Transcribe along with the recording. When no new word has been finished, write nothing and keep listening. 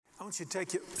want you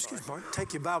to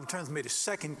take your Bible, turn with me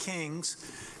to 2 Kings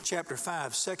chapter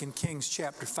 5. 2 Kings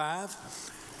chapter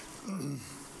 5.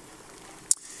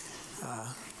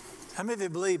 How many of you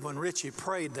believe when Richie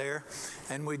prayed there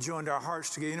and we joined our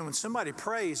hearts together? You know, when somebody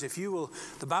prays,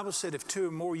 the Bible said if two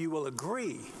or more, you will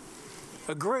agree.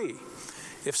 Agree.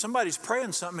 If somebody's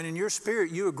praying something and in your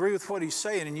spirit you agree with what he's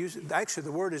saying, and actually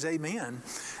the word is amen,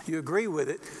 you agree with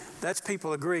it, that's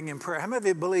people agreeing in prayer. How many of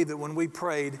you believe that when we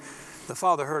prayed, the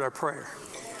Father heard our prayer?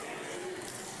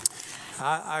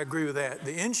 I agree with that.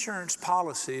 The insurance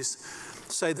policies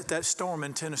say that storm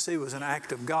in Tennessee was an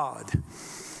act of God.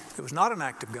 It was not an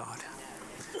act of God.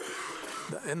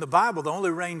 In the Bible, the only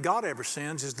rain God ever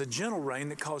sends is the gentle rain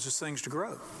that causes things to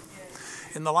grow.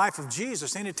 In the life of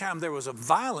Jesus, anytime there was a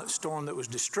violent storm that was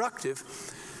destructive,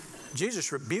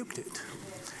 Jesus rebuked it.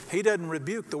 He doesn't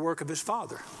rebuke the work of his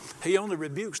Father. He only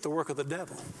rebukes the work of the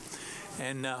devil.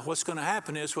 And what's going to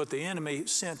happen is what the enemy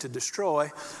sent to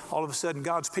destroy, all of a sudden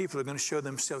God's people are going to show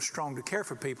themselves strong to care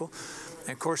for people. And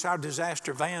of course, our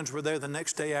disaster vans were there the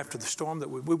next day after the storm. That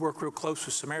we work real close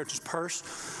with Samaritan's Purse,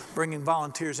 bringing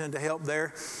volunteers in to help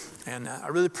there. And I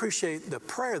really appreciate the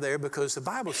prayer there, because the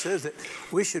Bible says that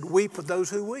we should weep with those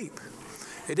who weep.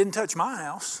 It didn't touch my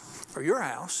house or your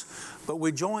house, but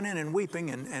we join in weeping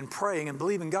and praying and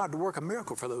believing God to work a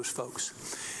miracle for those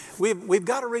folks. We've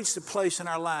got to reach the place in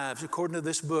our lives, according to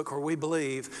this book, where we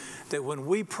believe that when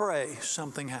we pray,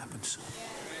 something happens.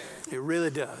 It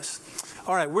really does.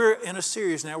 All right, we're in a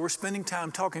series now. We're spending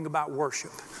time talking about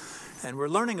worship. And we're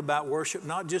learning about worship,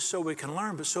 not just so we can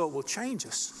learn, but so it will change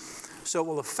us, so it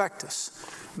will affect us.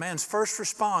 Man's first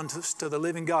response to the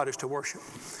living God is to worship.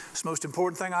 It's the most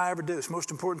important thing I ever do. It's the most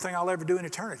important thing I'll ever do in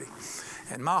eternity.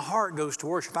 And my heart goes to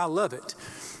worship. I love it.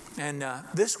 And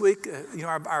this week,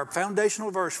 our foundational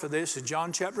verse for this is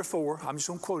John chapter 4. I'm just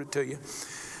going to quote it to you.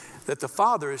 That the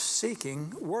Father is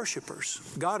seeking worshipers.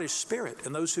 God is spirit,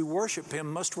 and those who worship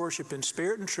him must worship in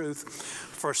spirit and truth.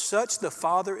 For such the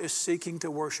Father is seeking to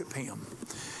worship him.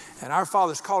 And our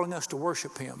Father is calling us to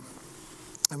worship him.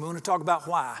 And we want to talk about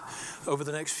why over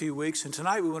the next few weeks. And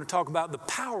tonight we want to talk about the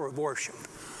power of worship.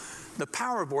 The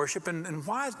power of worship, and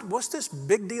what's this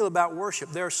big deal about worship?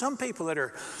 There are some people that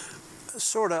are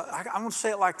sort of, I want to say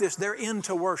it like this, they're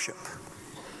into worship.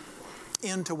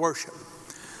 Into worship.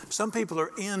 Some people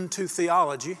are into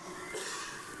theology.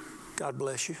 God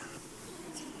bless you.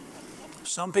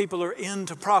 Some people are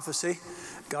into prophecy.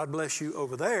 God bless you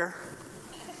over there.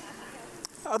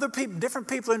 Other people, different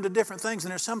people are into different things,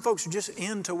 and there's some folks who are just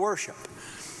into worship.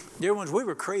 Dear ones, we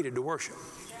were created to worship.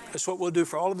 That's what we'll do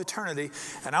for all of eternity.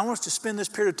 And I want us to spend this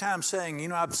period of time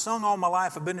saying, I've sung all my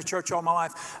life, I've been to church all my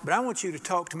life, but I want you to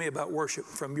talk to me about worship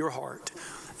from your heart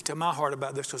to my heart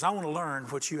about this, because I want to learn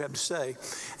what you have to say.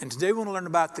 And today we want to learn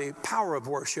about the power of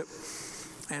worship.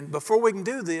 And before we can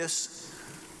do this,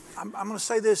 I'm going to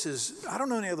say this I don't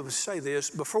know any other way to say this.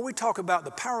 Before we talk about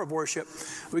the power of worship,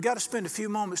 we got to spend a few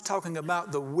moments talking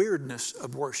about the weirdness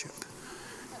of worship.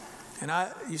 And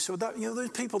there's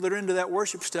people that are into that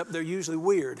worship stuff, they're usually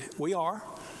weird. We are.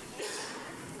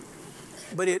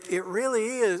 But it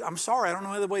really is, I'm sorry, I don't know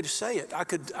any other way to say it.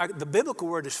 The biblical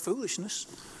word is foolishness.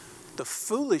 The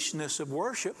foolishness of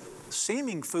worship,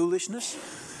 seeming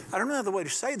foolishness. I don't know another way to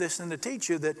say this than to teach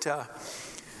you that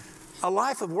a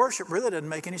life of worship really doesn't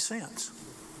make any sense.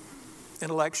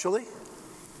 Intellectually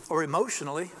or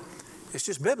emotionally, it's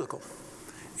just biblical.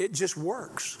 It just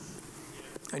works.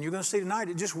 And you're going to see tonight,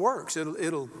 it just works.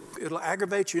 It'll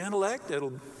aggravate your intellect.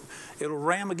 It'll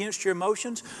ram against your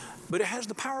emotions, but it has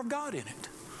the power of God in it.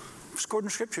 According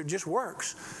to Scripture, it just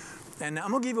works. And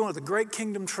I'm going to give you one of the great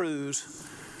kingdom truths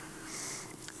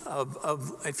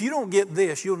of if you don't get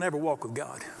this, you'll never walk with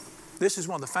God. This is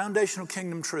one of the foundational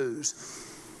kingdom truths.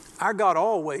 Our God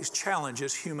always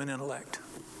challenges human intellect.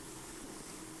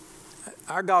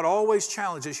 Our God always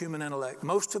challenges human intellect.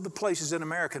 Most of the places in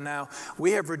America now,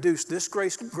 we have reduced this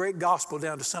great gospel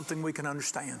down to something we can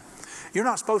understand. You're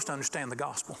not supposed to understand the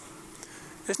gospel.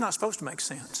 It's not supposed to make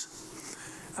sense.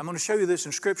 I'm going to show you this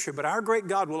in Scripture, but our great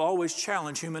God will always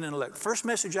challenge human intellect. First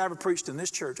message I ever preached in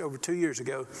this church over 2 years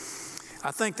ago, I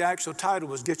think the actual title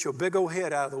was Get Your Big Old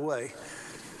Head Out of the Way.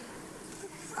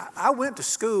 I went to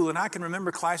school, and I can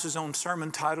remember classes on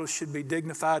sermon titles should be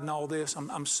dignified and all this.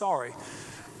 I'm sorry.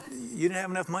 You didn't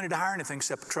have enough money to hire anything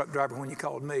except a truck driver when you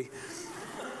called me.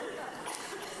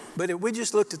 But we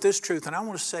just looked at this truth, and I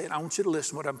want to say it. I want you to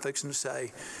listen to what I'm fixing to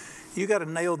say. You got to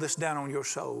nail this down on your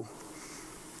soul.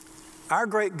 Our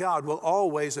great God will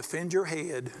always offend your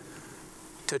head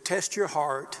to test your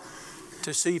heart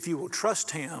to see if you will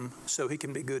trust him so he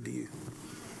can be good to you.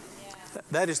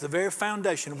 That is the very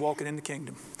foundation of walking in the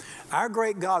kingdom. Our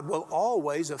great God will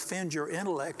always offend your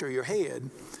intellect or your head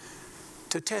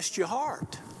to test your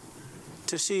heart,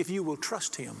 to see if you will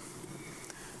trust him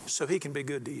so he can be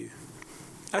good to you.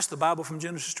 That's the Bible from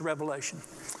Genesis to Revelation.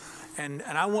 And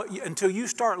I want you, until you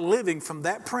start living from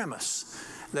that premise,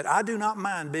 that I do not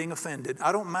mind being offended.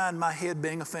 I don't mind my head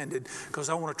being offended because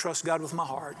I want to trust God with my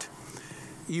heart.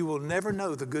 You will never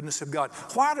know the goodness of God.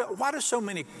 Why do so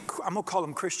many, I'm going to call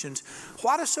them Christians,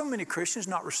 why do so many Christians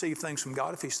not receive things from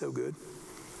God if he's so good?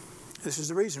 This is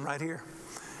the reason right here.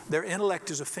 Their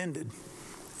intellect is offended.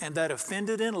 And that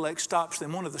offended intellect stops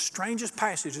them. One of the strangest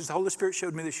passages the Holy Spirit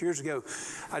showed me this years ago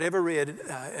I'd ever read,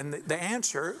 and the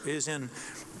answer is in,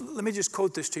 let me just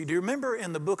quote this to you. Do you remember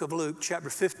in the book of Luke,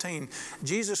 chapter 15,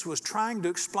 Jesus was trying to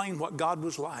explain what God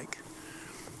was like.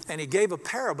 And he gave a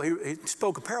parable. He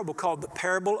spoke a parable called the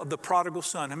parable of the prodigal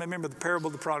son. How many remember the parable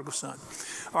of the prodigal son?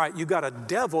 All right, you got a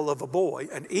devil of a boy,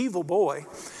 an evil boy.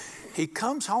 He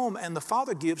comes home and the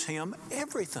father gives him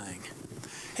everything.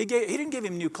 He didn't give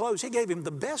him new clothes. He gave him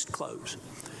the best clothes.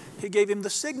 He gave him the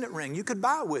signet ring you could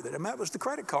buy with it. And that was the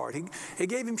credit card. He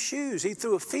gave him shoes. He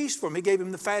threw a feast for him. He gave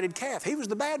him the fatted calf. He was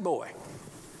the bad boy.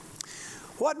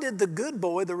 What did the good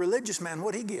boy, the religious man,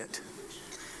 what did he get?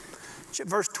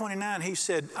 Verse 29, he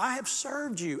said, I have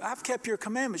served you. I've kept your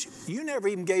commandments. You never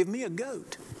even gave me a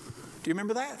goat. Do you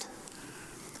remember that?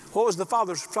 What was the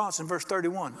father's response in verse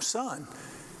 31? Son,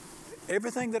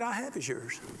 everything that I have is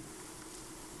yours.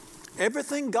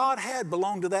 Everything God had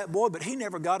belonged to that boy, but he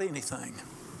never got anything.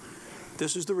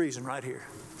 This is the reason right here.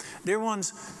 Dear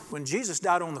ones, when Jesus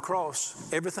died on the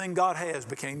cross, everything God has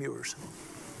became yours.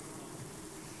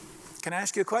 Can I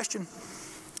ask you a question?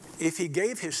 If he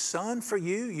gave his son for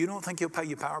you, you don't think he'll pay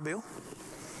your power bill?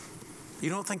 You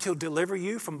don't think he'll deliver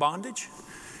you from bondage?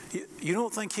 You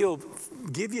don't think he'll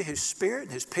give you his spirit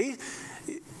and his peace?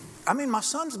 I mean, my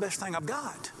son's the best thing I've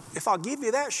got. If I'll give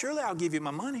you that, surely I'll give you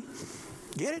my money.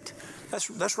 Get it?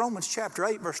 That's Romans chapter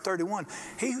 8, verse 31.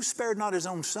 He who spared not his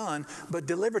own son, but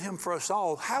delivered him for us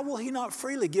all, how will he not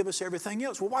freely give us everything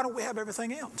else? Well, why don't we have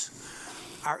everything else?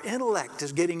 Our intellect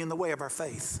is getting in the way of our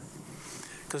faith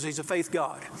because he's a faith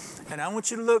God. And I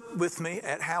want you to look with me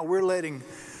at how we're letting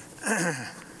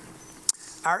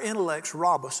our intellects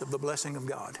rob us of the blessing of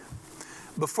God.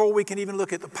 Before we can even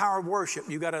look at the power of worship,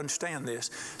 you've got to understand this.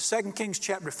 2 Kings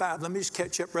chapter 5, let me just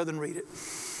catch up, brother, and read it.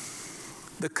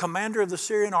 The commander of the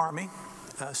Syrian army,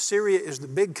 Syria is the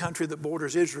big country that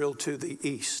borders Israel to the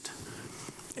east.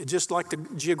 Just like the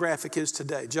geography is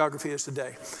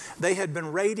today. They had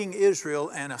been raiding Israel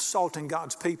and assaulting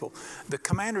God's people. The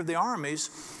commander of the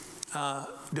armies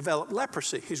developed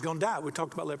leprosy. He's going to die. We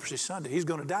talked about leprosy Sunday. He's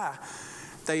going to die.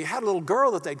 They had a little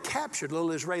girl that they'd captured, a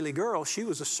little Israeli girl. She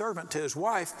was a servant to his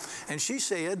wife, and she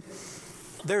said,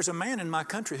 there's a man in my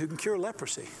country who can cure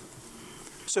leprosy.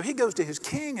 So he goes to his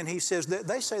king and he says,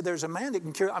 they say there's a man that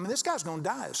can cure. I mean, this guy's going to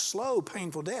die a slow,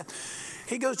 painful death.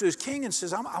 He goes to his king and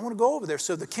says, I want to go over there.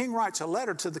 So the king writes a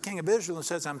letter to the king of Israel and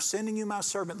says, I'm sending you my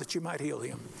servant that you might heal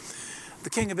him. The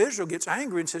king of Israel gets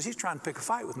angry and says, he's trying to pick a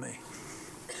fight with me.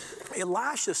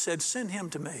 Elisha said, send him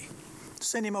to me.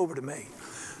 Send him over to me.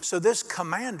 So this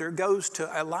commander goes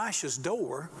to Elisha's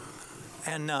door,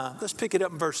 and let's pick it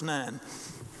up in verse 9.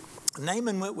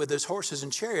 Naaman went with his horses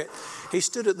and chariot. He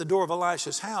stood at the door of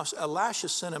Elisha's house. Elisha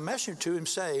sent a messenger to him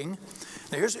saying,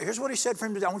 now here's what he said for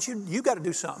him to do. I want you got to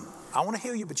do something. I want to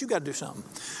heal you, but you got to do something.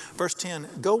 Verse 10,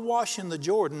 go wash in the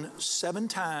Jordan 7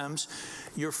 times.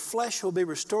 Your flesh will be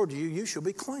restored to you. You shall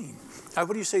be clean. Now,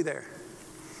 what do you see there?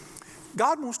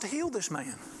 God wants to heal this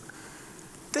man.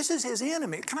 This is his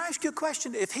enemy. Can I ask you a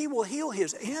question? If he will heal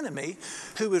his enemy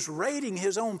who is raiding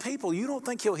his own people, you don't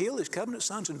think he'll heal his covenant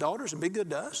sons and daughters and be good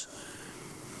to us?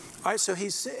 All right, so he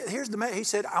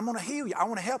said, I'm going to heal you. I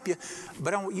want to help you,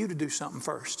 but I want you to do something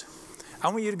first. I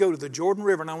want you to go to the Jordan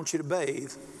River and I want you to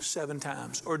bathe 7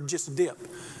 times or just dip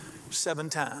 7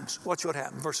 times. Watch what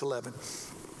happened. Verse 11.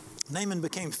 Naaman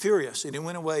became furious and he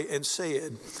went away and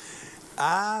said,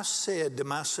 I said to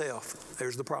myself,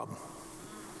 there's the problem.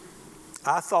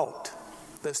 I thought,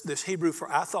 this Hebrew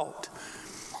for I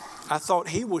thought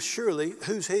he will surely,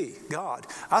 who's he? God.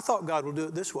 I thought God will do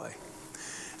it this way.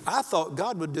 I thought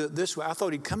God would do it this way. I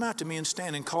thought he'd come out to me and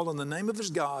stand and call on the name of his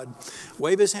God,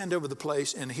 wave his hand over the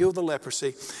place and heal the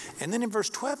leprosy. And then in verse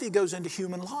 12, he goes into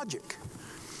human logic.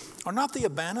 Are not the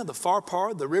Abana, the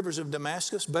Pharpar, the rivers of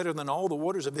Damascus better than all the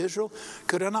waters of Israel?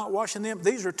 Could I not wash in them?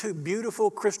 These are 2 beautiful,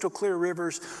 crystal clear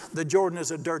rivers. The Jordan is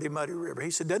a dirty, muddy river.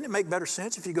 He said, doesn't it make better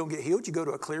sense if you're going to get healed, you go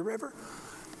to a clear river?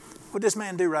 What did this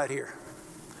man do right here?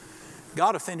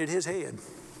 God offended his head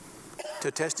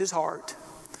to test his heart,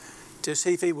 to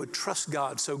see if he would trust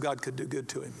God so God could do good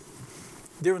to him.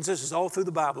 Dear ones, this is all through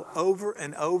the Bible, over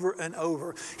and over and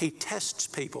over. He tests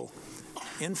people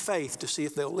in faith to see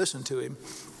if they'll listen to him.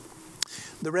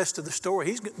 The rest of the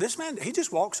story, this man, he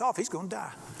just walks off. He's going to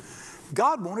die.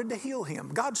 God wanted to heal him.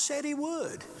 God said he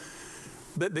would.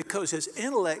 But because his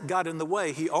intellect got in the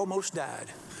way, he almost died.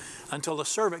 Until a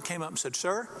servant came up and said,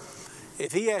 sir,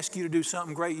 if he asked you to do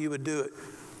something great, you would do it.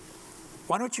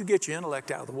 Why don't you get your intellect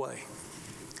out of the way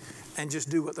and just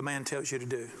do what the man tells you to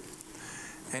do?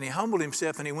 And he humbled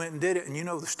himself and he went and did it. And you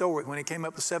know the story. When he came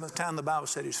up the seventh time, the Bible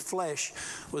said his flesh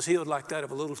was healed like that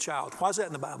of a little child. Why is that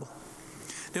in the Bible?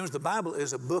 Because the Bible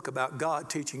is a book about God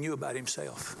teaching you about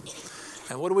himself.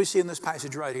 And what do we see in this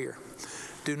passage right here?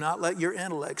 Do not let your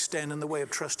intellect stand in the way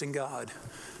of trusting God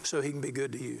so he can be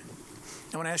good to you.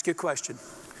 I want to ask you a question.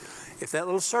 If that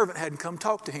little servant hadn't come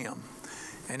talk to him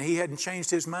and he hadn't changed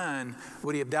his mind,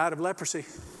 would he have died of leprosy?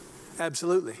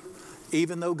 Absolutely.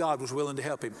 Even though God was willing to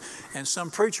help him. And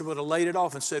some preacher would have laid it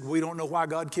off and said, we don't know why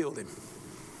God killed him.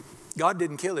 God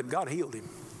didn't kill him. God healed him.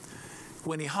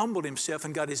 When he humbled himself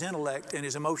and got his intellect and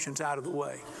his emotions out of the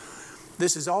way.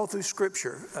 This is all through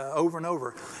Scripture over and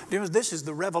over. This is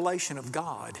the revelation of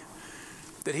God.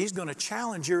 That he's going to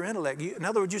challenge your intellect. In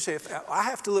other words, you say, if I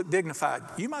have to look dignified,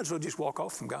 you might as well just walk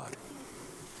off from God.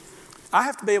 I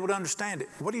have to be able to understand it.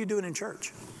 What are you doing in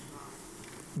church?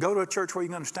 Go to a church where you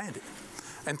can understand it.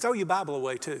 And throw your Bible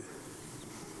away too.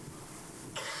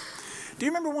 Do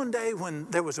you remember one day when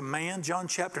there was a man, John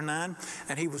chapter 9,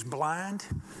 and he was blind?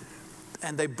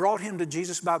 And they brought him to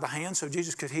Jesus by the hand so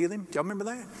Jesus could heal him? Do y'all remember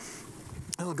that?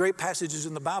 There are great passages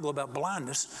in the Bible about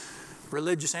blindness,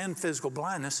 religious and physical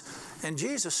blindness. And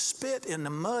Jesus spit in the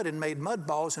mud and made mud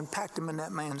balls and packed them in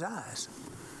that man's eyes.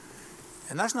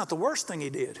 And that's not the worst thing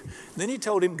he did. Then he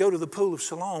told him, go to the pool of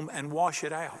Siloam and wash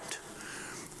it out.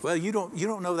 Well, you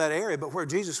don't know that area, but where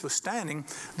Jesus was standing,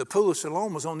 the pool of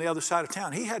Siloam was on the other side of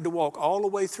town. He had to walk all the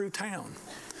way through town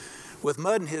with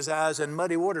mud in his eyes and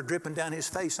muddy water dripping down his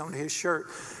face onto his shirt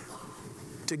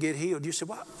to get healed. You say,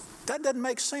 well, that doesn't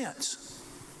make sense.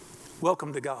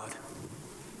 Welcome to God.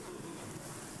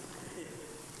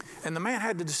 And the man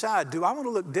had to decide, do I want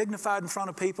to look dignified in front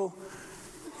of people?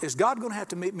 Is God going to have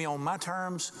to meet me on my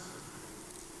terms?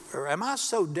 Or am I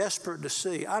so desperate to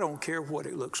see, I don't care what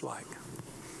it looks like.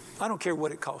 I don't care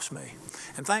what it costs me.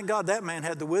 And thank God that man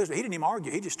had the wisdom. He didn't even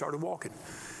argue. He just started walking.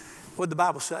 What did the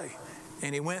Bible say?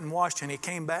 And he went and washed and he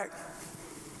came back.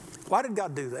 Why did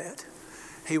God do that?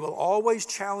 He will always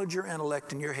challenge your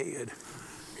intellect and your head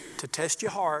to test your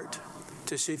heart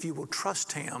to see if you will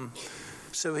trust him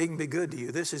so he can be good to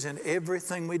you. This is in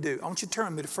everything we do. I want you to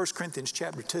turn me to 1 Corinthians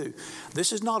chapter 2.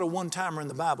 This is not a one-timer in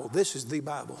the Bible. This is the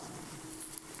Bible.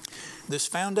 This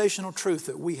foundational truth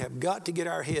that we have got to get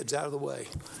our heads out of the way.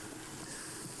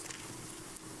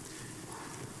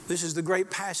 This is the great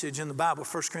passage in the Bible,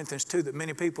 1 Corinthians 2, that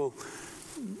many people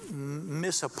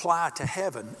misapply to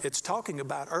heaven. It's talking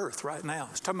about earth right now.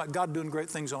 It's talking about God doing great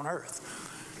things on earth.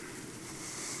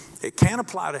 It can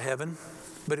apply to heaven,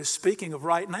 but it's speaking of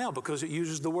right now because it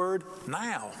uses the word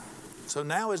now. So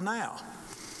now is now.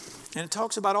 And it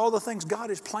talks about all the things God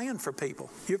has planned for people.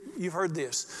 You've heard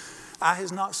this. Eye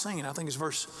has not seen, I think it's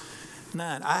verse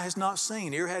 9. Eye has not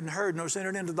seen, ear hadn't heard, nor has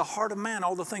entered into the heart of man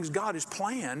all the things God has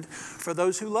planned for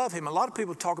those who love him. A lot of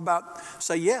people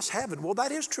say, yes, heaven. Well,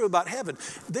 that is true about heaven.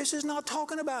 This is not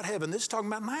talking about heaven. This is talking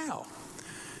about now.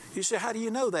 You say, how do you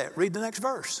know that? Read the next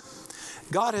verse.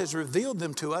 God has revealed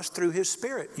them to us through his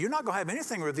Spirit. You're not going to have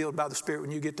anything revealed by the Spirit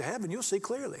when you get to heaven. You'll see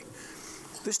clearly.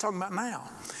 This is talking about now.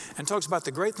 And talks about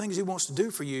the great things he wants to do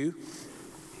for you.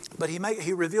 But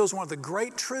he reveals one of the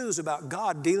great truths about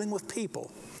God dealing with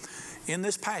people in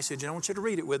this passage. And I want you to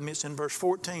read it with me. It's in verse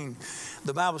 14.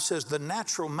 The Bible says, the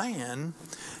natural man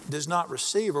does not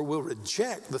receive or will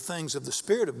reject the things of the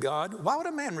Spirit of God. Why would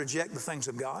a man reject the things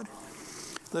of God?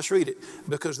 Let's read it.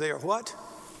 Because they are what?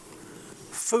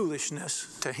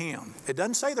 Foolishness to him. It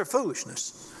doesn't say they're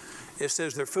foolishness. It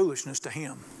says they're foolishness to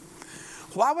him.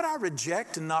 Why would I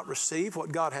reject and not receive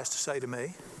what God has to say to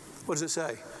me? What does it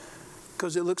say?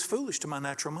 Because it looks foolish to my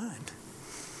natural mind.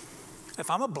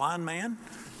 If I'm a blind man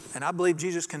and I believe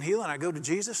Jesus can heal and I go to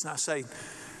Jesus and I say,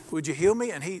 would you heal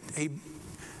me? And he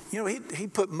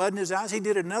put mud in his eyes. He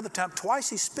did it another time. Twice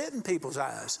he spit in people's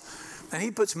eyes. And he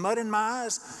puts mud in my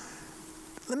eyes.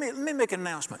 Let me make an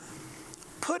announcement.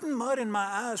 Putting mud in my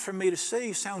eyes for me to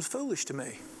see sounds foolish to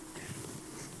me.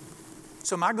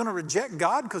 So am I going to reject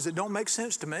God because it don't make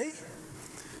sense to me?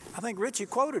 I think Richie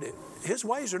quoted it. His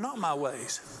ways are not my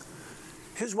ways.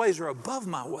 His ways are above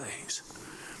my ways.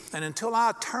 And until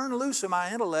I turn loose of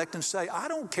my intellect and say, I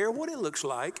don't care what it looks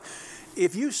like.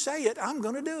 If you say it, I'm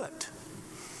going to do it.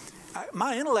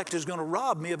 My intellect is going to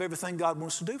rob me of everything God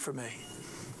wants to do for me.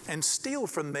 and steal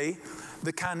from me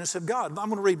the kindness of God. I'm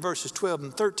going to read verses 12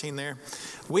 and 13 there.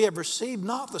 We have received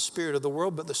not the spirit of the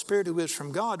world, but the Spirit who is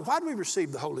from God. Why do we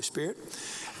receive the Holy Spirit?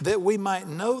 That we might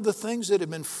know the things that have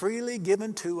been freely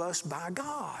given to us by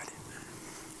God.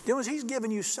 You know, He's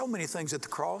given you so many things at the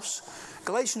cross.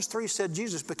 Galatians 3 said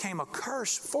Jesus became a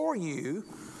curse for you,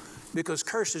 because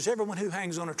cursed is everyone who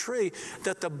hangs on a tree,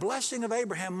 that the blessing of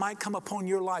Abraham might come upon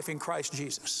your life in Christ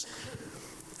Jesus,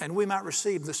 and we might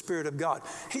receive the Spirit of God.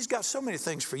 He's got so many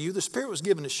things for you. The Spirit was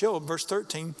given to show them. Verse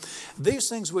 13, these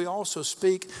things we also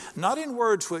speak, not in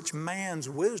words which man's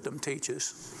wisdom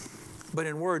teaches, but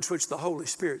in words which the Holy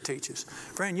Spirit teaches.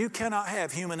 Friend, you cannot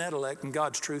have human intellect and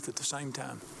God's truth at the same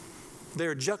time.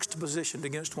 They're juxtapositioned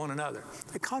against one another.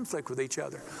 They conflict with each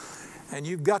other. And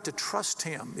you've got to trust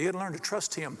Him. You've got to learn to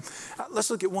trust Him. Let's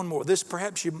look at one more. This,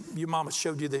 perhaps your mama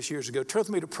showed you this years ago. Turn with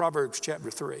me to Proverbs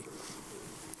chapter 3.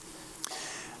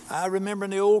 I remember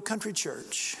in the old country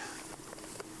church,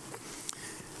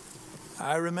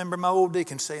 I remember my old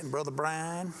deacon saying, Brother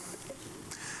Brian,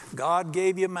 God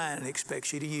gave you a mind and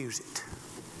expects you to use it.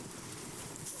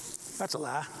 That's a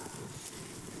lie.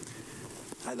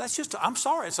 I'm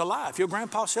sorry, it's a lie. If your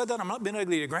grandpa said that, I'm not being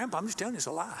ugly to your grandpa. I'm just telling you it's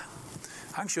a lie.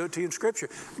 I can show it to you in Scripture.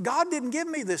 God didn't give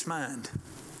me this mind.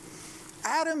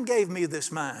 Adam gave me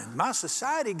this mind. My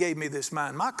society gave me this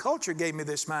mind. My culture gave me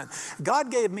this mind.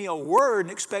 God gave me a word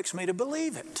and expects me to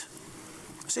believe it.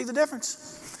 See the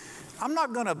difference? I'm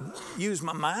not going to use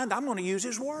my mind. I'm going to use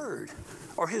His word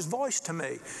or His voice to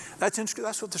me.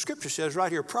 That's what the Scripture says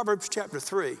right here. Proverbs chapter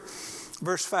 3,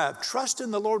 verse 5. Trust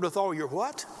in the Lord with all your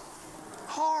what?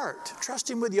 Heart. Trust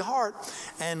Him with your heart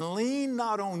and lean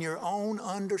not on your own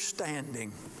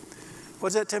understanding. What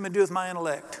does that tell me to do with my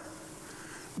intellect?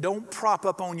 Don't prop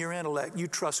up on your intellect. You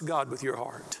trust God with your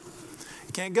heart.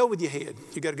 You can't go with your head.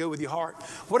 You got to go with your heart.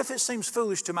 What if it seems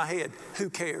foolish to my head? Who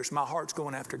cares? My heart's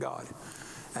going after God.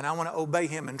 And I want to obey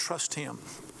Him and trust Him.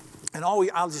 And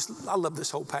I love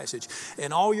this whole passage.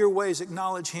 In all your ways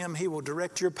acknowledge Him. He will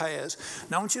direct your paths.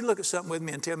 Now I want you to look at something with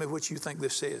me and tell me what you think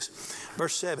this says.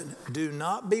 Verse 7, do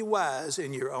not be wise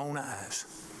in your own eyes.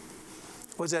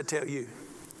 What does that tell you?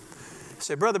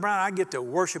 Say, Brother Brian, I get to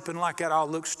worshiping like that, I'll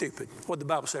look stupid. What did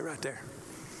the Bible say right there?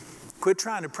 Quit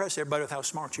trying to impress everybody with how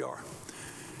smart you are.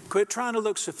 Quit trying to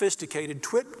look sophisticated.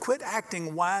 Quit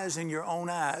acting wise in your own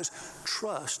eyes.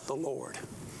 Trust the Lord.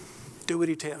 Do what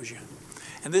He tells you.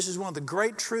 And this is one of the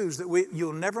great truths that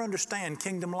you'll never understand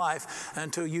kingdom life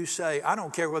until you say, I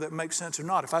don't care whether it makes sense or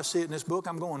not. If I see it in this book,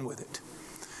 I'm going with it.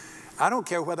 I don't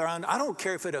care I don't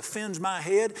care if it offends my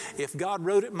head. If God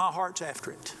wrote it, my heart's after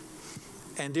it.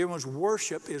 And dear ones,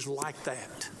 worship is like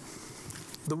that.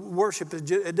 The worship,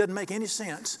 it doesn't make any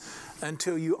sense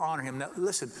until you honor Him. Now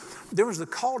listen, dear ones, the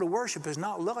call to worship is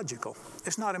not logical.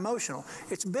 It's not emotional.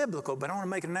 It's biblical. But I want to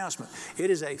make an announcement. It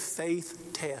is a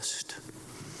faith test.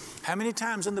 How many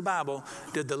times in the Bible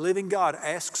did the living God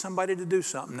ask somebody to do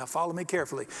something? Now follow me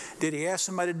carefully. Did He ask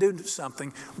somebody to do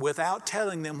something without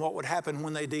telling them what would happen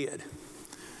when they did?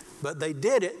 But they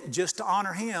did it just to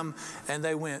honor Him, and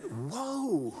they went,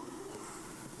 whoa,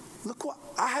 look what,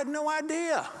 I had no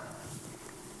idea.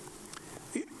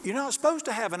 You're not supposed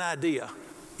to have an idea.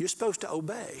 You're supposed to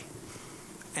obey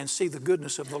and see the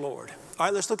goodness of the Lord. All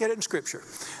right, let's look at it in Scripture.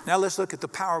 Now let's look at the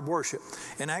power of worship.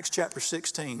 In Acts chapter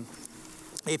 16,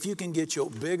 if you can get your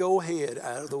big old head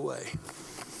out of the way.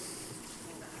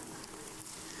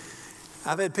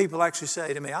 I've had people actually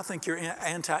say to me, I think you're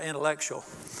anti-intellectual.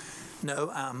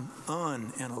 No, I'm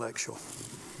unintellectual.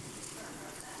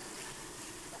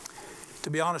 To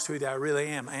be honest with you, I really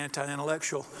am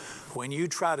anti-intellectual when you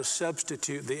try to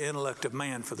substitute the intellect of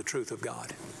man for the truth of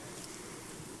God.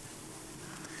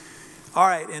 All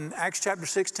right, in Acts chapter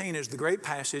 16 is the great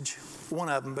passage, one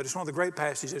of them, but it's one of the great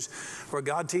passages where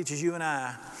God teaches you and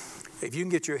I, if you can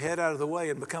get your head out of the way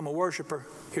and become a worshiper,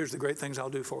 here's the great things I'll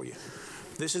do for you.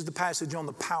 This is the passage on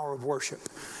the power of worship.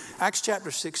 Acts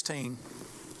chapter 16.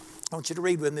 I want you to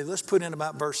read with me. Let's put in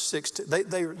about verse 6.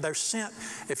 They're sent.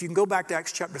 If you can go back to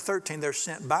Acts chapter 13, they're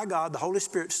sent by God. The Holy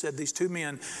Spirit said these two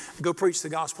men, go preach the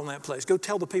gospel in that place. Go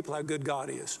tell the people how good God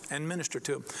is and minister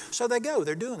to them. So they go.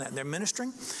 They're doing that. They're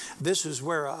ministering. This is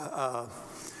where,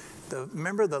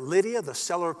 remember the Lydia, the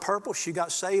seller of purple? She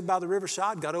got saved by the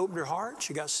riverside. God opened her heart.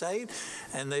 She got saved.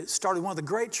 And they started one of the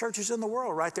great churches in the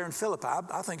world right there in Philippi.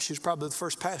 I think she's probably the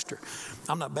first pastor.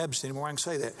 I'm not Baptist anymore. I can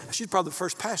say that. She's probably the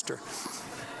first pastor.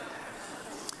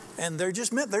 And they're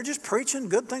just preaching.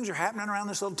 Good things are happening around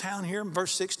this little town here.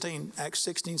 Verse 16, Acts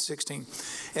 16:16.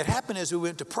 It happened as we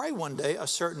went to pray one day, a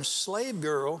certain slave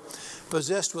girl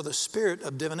possessed with a spirit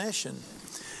of divination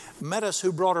met us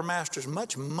who brought her masters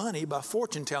much money by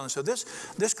fortune telling. So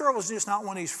this girl was just not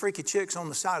one of these freaky chicks on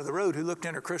the side of the road who looked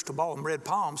in her crystal ball and read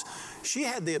palms. She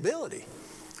had the ability.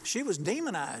 She was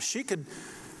demonized. She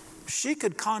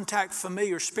could contact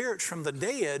familiar spirits from the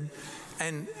dead.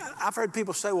 And I've heard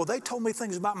people say, well, they told me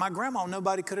things about my grandma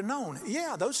nobody could have known.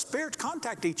 Yeah, those spirits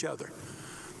contact each other.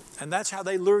 And that's how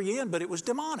they lure you in, but it was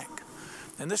demonic.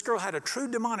 And this girl had a true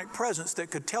demonic presence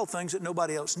that could tell things that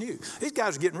nobody else knew. These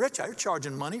guys are getting rich. They're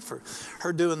charging money for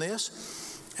her doing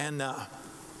this. And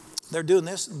they're doing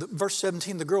this. Verse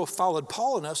 17, the girl followed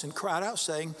Paul and us and cried out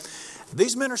saying,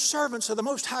 these men are servants of the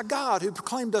Most High God who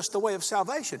proclaimed us the way of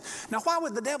salvation. Now, why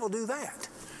would the devil do that?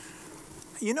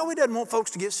 You know he doesn't want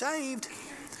folks to get saved.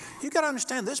 You got to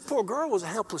understand, this poor girl was a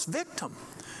helpless victim.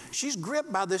 She's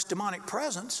gripped by this demonic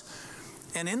presence.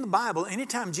 And in the Bible,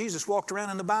 anytime Jesus walked around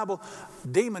in the Bible,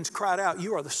 demons cried out,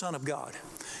 you are the Son of God.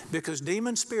 Because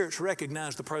demon spirits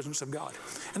recognize the presence of God.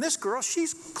 And this girl,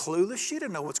 she's clueless. She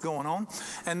didn't know what's going on.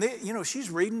 And she's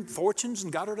reading fortunes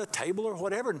and got her at a table or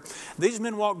whatever. And these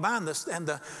men walked by and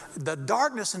the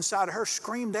darkness inside of her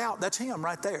screamed out, that's him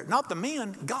right there. Not the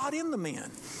men, God in the men.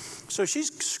 So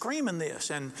she's screaming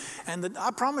this. And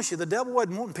I promise you, the devil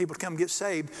wasn't wanting people to come get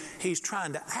saved. He's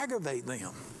trying to aggravate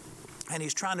them. And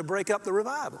he's trying to break up the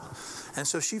revival. And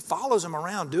so she follows him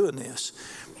around doing this.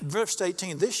 Verse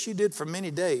 18, this she did for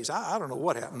many days. I don't know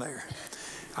what happened there.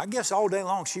 I guess all day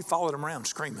long she followed him around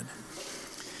screaming.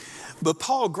 But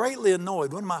Paul, greatly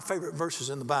annoyed, one of my favorite verses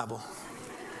in the Bible.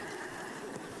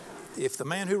 If the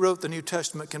man who wrote the New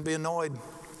Testament can be annoyed,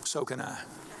 so can I.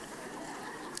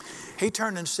 He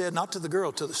turned and said, not to the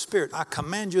girl, to the spirit, I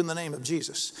command you in the name of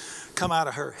Jesus, come out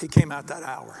of her. He came out that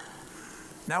hour.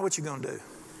 Now what you going to do?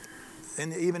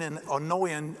 And even in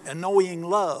annoying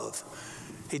love,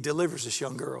 he delivers this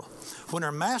young girl. When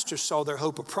her masters saw their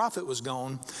hope of profit was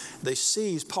gone, they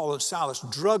seized Paul and Silas,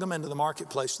 drug them into the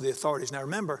marketplace to the authorities. Now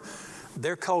remember,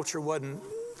 their culture wasn't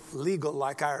legal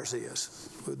like ours is.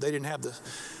 They didn't have the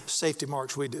safety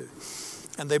marks we do.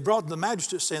 And they brought the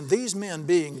magistrates saying, these men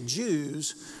being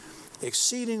Jews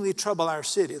exceedingly trouble our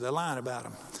city. They're lying about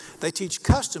them. They teach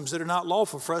customs that are not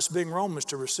lawful for us being Romans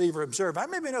to receive or observe. I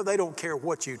maybe know they don't care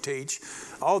what you teach.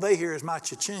 All they hear is my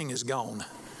cha-ching is gone.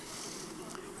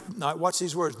 Now watch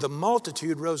these words. The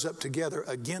multitude rose up together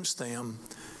against them.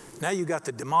 Now you got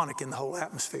the demonic in the whole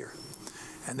atmosphere.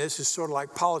 And this is sort of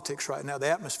like politics right now. The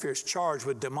atmosphere is charged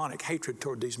with demonic hatred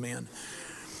toward these men.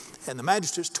 And the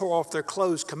magistrates tore off their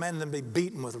clothes, commanding them to be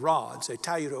beaten with rods. They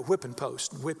tie you to a whipping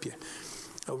post and whip you.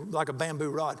 Like a bamboo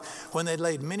rod. When they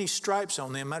laid many stripes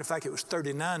on them, matter of fact, it was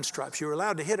 39 stripes. You were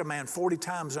allowed to hit a man 40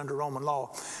 times under Roman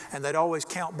law, and they'd always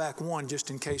count back one just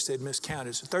in case they'd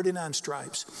miscounted. So 39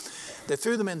 stripes. They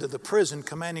threw them into the prison,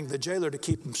 commanding the jailer to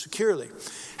keep them securely.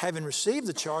 Having received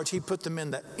the charge, he put them in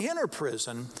the inner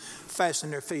prison,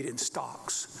 fastening their feet in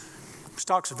stocks.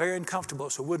 Stocks are very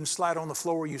uncomfortable, so wouldn't slide on the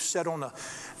floor. You sat on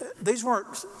these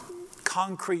weren't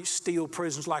concrete steel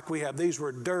prisons like we have. These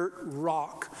were dirt,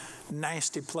 rock,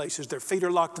 nasty places. Their feet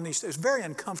are locked in these. It's very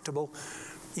uncomfortable.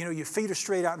 You know, your feet are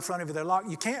straight out in front of you. They're locked.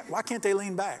 Why can't they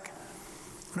lean back?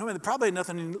 No, I mean, probably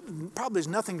is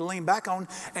nothing to lean back on.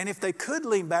 And if they could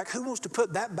lean back, who wants to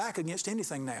put that back against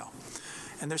anything now?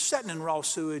 And they're sitting in raw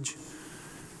sewage.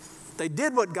 They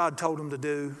did what God told them to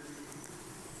do.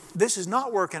 This is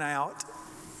not working out.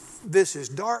 This is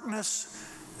darkness.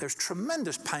 There's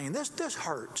tremendous pain. This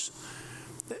hurts.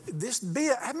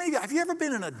 Have you ever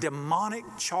been in a demonic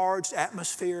charged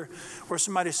atmosphere where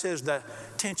somebody says the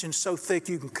tension's so thick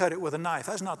you can cut it with a knife?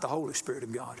 That's not the Holy Spirit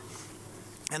of God.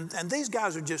 And these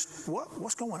guys are just,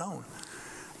 what's going on?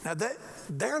 Now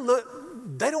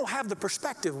they don't have the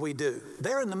perspective we do.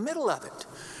 They're in the middle of it.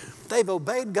 They've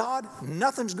obeyed God.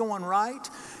 Nothing's going right.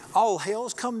 All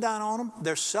hell's come down on them.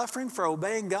 They're suffering for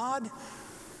obeying God.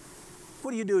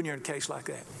 What do you do when you're in a case like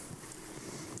that?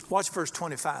 Watch verse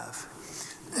 25.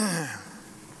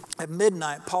 At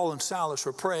midnight, Paul and Silas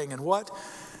were praying and what?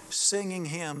 Singing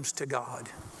hymns to God.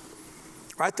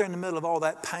 Right there in the middle of all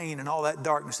that pain and all that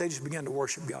darkness, they just began to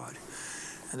worship God.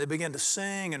 And they began to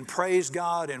sing and praise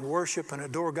God and worship and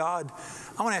adore God.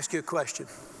 I want to ask you a question.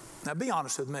 Now be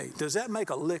honest with me. Does that make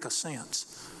a lick of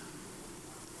sense?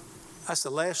 That's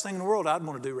the last thing in the world I'd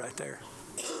want to do right there.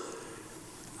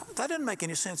 That didn't make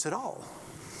any sense at all.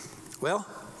 Well,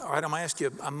 all right, I'm going to ask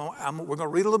you, we're going to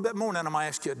read a little bit more, and then I'm going to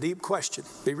ask you a deep question.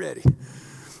 Be ready.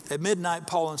 At midnight,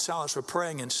 Paul and Silas were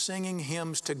praying and singing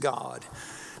hymns to God.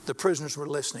 The prisoners were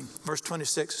listening. Verse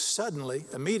 26, suddenly,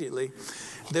 immediately,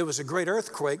 there was a great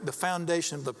earthquake. The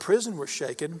foundation of the prison was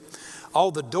shaken.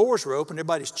 All the doors were open.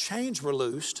 Everybody's chains were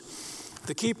loosed.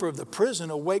 The keeper of the prison,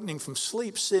 awakening from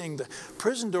sleep, seeing the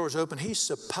prison doors open, he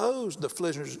supposed the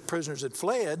prisoners had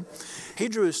fled. He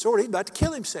drew his sword. He's about to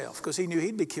kill himself because he knew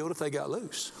he'd be killed if they got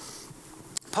loose.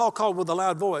 Paul called with a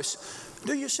loud voice,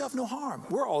 "Do yourself no harm.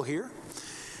 We're all here."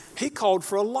 He called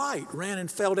for a light, ran and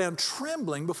fell down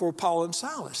trembling before Paul and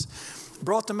Silas.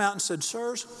 Brought them out and said,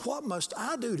 "Sirs, what must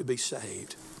I do to be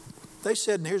saved?" They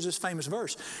said, and here's this famous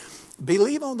verse,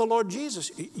 "Believe on the Lord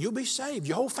Jesus, you'll be saved.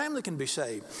 Your whole family can be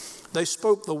saved." They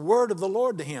spoke the word of the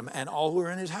Lord to him and all who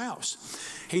were in his house.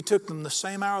 He took them the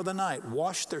same hour of the night,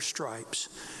 washed their stripes.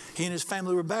 He and his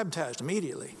family were baptized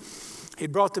immediately. He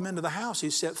brought them into the house. He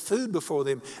set food before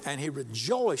them, and he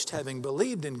rejoiced, having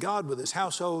believed in God with his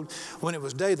household. When it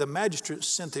was day, the magistrates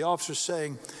sent the officers,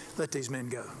 saying, "Let these men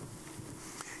go."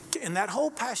 In that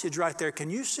whole passage right there, can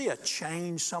you see a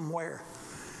change somewhere?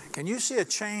 Can you see a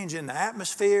change in the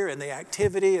atmosphere and the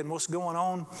activity and what's going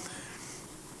on?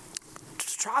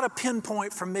 Try to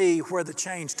pinpoint for me where the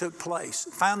change took place.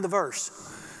 Find the verse.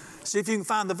 See if you can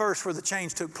find the verse where the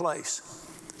change took place.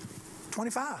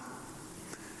 25.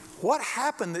 What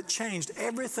happened that changed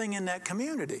everything in that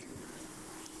community?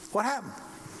 What happened?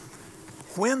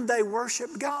 When they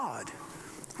worshiped God.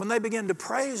 When they began to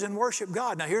praise and worship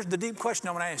God. Now here's the deep question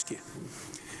I want to ask you.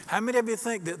 How many of you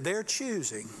think that they're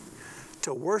choosing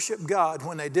to worship God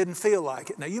when they didn't feel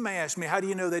like it? Now you may ask me, how do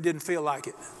you know they didn't feel like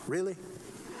it? Really?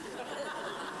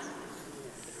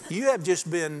 You have just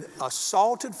been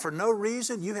assaulted for no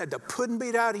reason. You had the pudding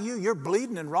beat out of you. You're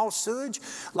bleeding in raw sewage,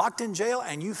 locked in jail,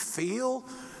 and you feel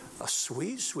a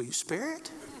sweet, sweet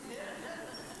spirit?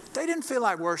 They didn't feel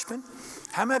like worshiping.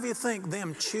 How many of you think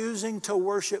them choosing to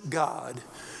worship God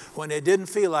when they didn't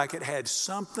feel like it had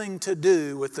something to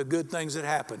do with the good things that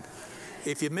happened?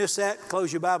 If you miss that,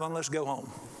 close your Bible and let's go home.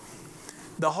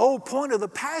 The whole point of the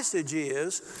passage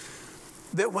is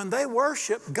that when they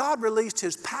worshiped, God released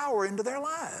his power into their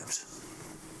lives.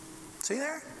 See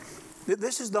there?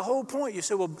 This is the whole point. You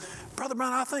say, "Well, Brother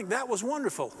Brown, I think that was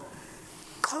wonderful."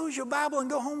 Close your Bible and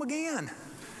go home again.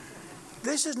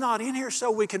 This is not in here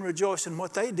so we can rejoice in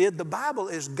what they did. The Bible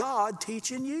is God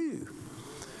teaching you.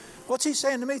 What's he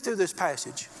saying to me through this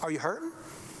passage? Are you hurting?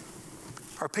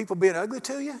 Are people being ugly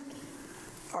to you?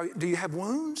 Do you have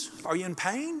wounds? Are you in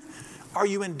pain? Are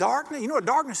you in darkness? You know what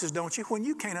darkness is, don't you? When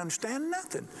you can't understand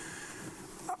nothing.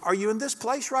 Are you in this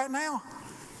place right now?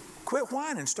 Quit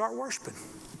whining. Start worshiping.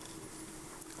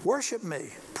 Worship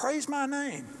me. Praise my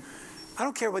name. I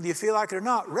don't care whether you feel like it or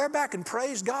not. Rear back and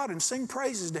praise God and sing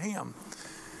praises to him.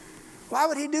 Why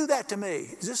would he do that to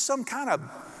me? Is this some kind of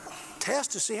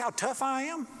test to see how tough I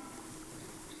am?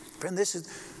 Friend,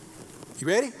 you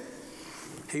ready?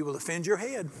 He will offend your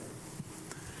head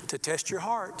to test your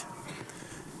heart,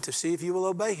 to see if you will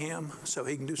obey him so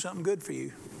he can do something good for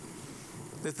you.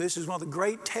 This is one of the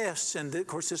great tests, and of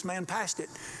course this man passed it.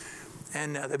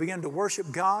 And they began to worship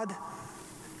God,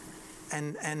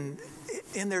 and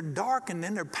in their dark and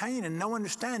in their pain and no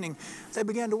understanding, they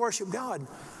began to worship God.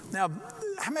 Now,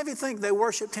 how many of you think they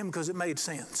worshiped him because it made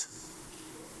sense?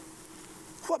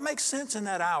 What makes sense in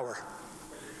that hour?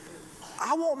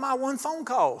 I want my one phone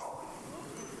call.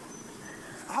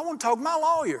 I want to talk to my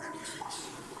lawyer.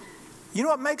 You know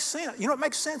what makes sense? You know what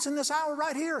makes sense in this hour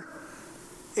right here?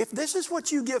 If this is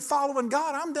what you get following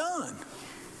God, I'm done.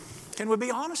 Can we be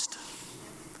honest?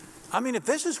 I mean, if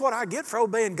this is what I get for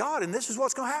obeying God and this is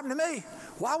what's going to happen to me,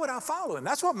 why would I follow him?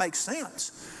 That's what makes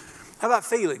sense. How about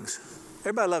feelings?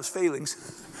 Everybody loves feelings,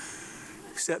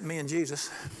 except me and Jesus.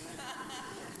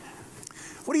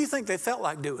 What do you think they felt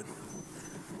like doing?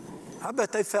 I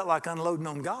bet they felt like unloading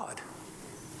on God.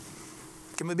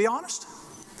 Can we be honest?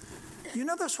 You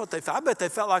know that's what they felt. I bet they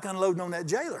felt like unloading on that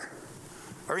jailer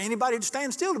or anybody to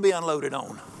stand still to be unloaded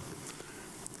on.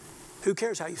 Who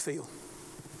cares how you feel?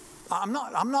 I'm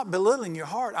not belittling your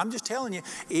heart. I'm just telling you,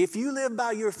 if you live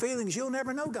by your feelings, you'll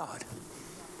never know God.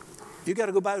 You got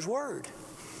to go by his word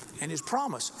and his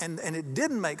promise. And it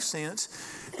didn't make sense.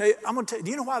 I'm going to tell you,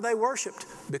 do you know why they worshiped?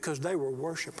 Because they were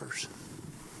worshipers.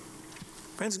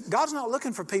 Friends, God's not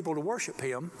looking for people to worship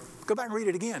him. Go back and read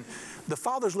it again. The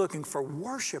Father's looking for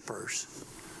worshipers.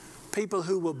 People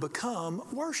who will become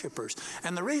worshipers.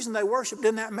 And the reason they worshiped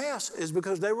in that mess is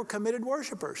because they were committed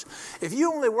worshipers. If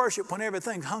you only worship when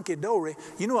everything's hunky-dory,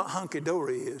 you know what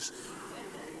hunky-dory is.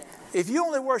 If you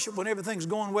only worship when everything's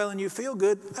going well and you feel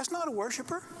good, that's not a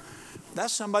worshiper.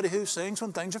 That's somebody who sings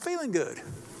when things are feeling good.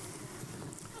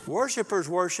 Worshipers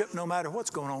worship no matter what's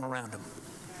going on around them.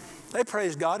 They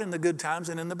praise God in the good times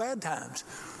and in the bad times.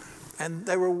 And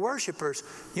they were worshipers.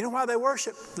 You know why they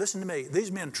worshiped? Listen to me.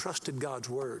 These men trusted God's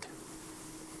word.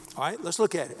 All right, let's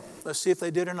look at it. Let's see if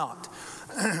they did or not.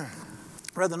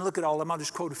 Rather than look at all of them, I'll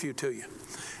just quote a few to you.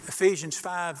 Ephesians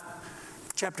 5,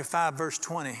 chapter 5, verse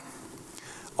 20.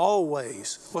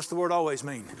 Always, what's the word always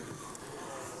mean?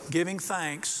 Giving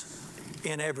thanks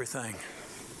in everything.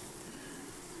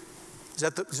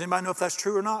 Does anybody know if that's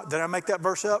true or not? Did I make that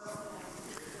verse up?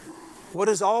 What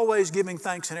does always giving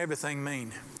thanks in everything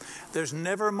mean? There's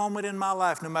never a moment in my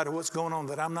life, no matter what's going on,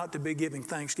 that I'm not to be giving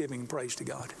thanksgiving and praise to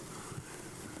God.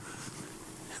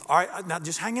 All right, now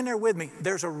just hang in there with me.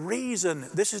 There's a reason.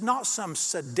 This is not some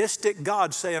sadistic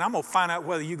God saying, I'm going to find out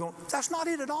whether you're going. That's not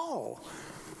it at all.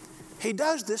 He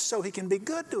does this so he can be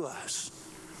good to us.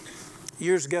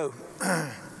 Years ago,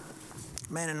 a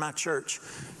man in my church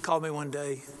called me one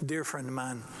day, a dear friend of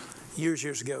mine,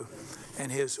 years ago, and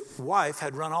his wife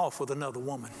had run off with another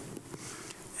woman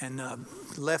and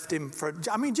left him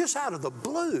just out of the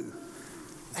blue.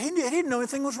 He didn't know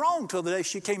anything was wrong till the day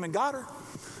she came and got her.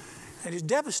 And he's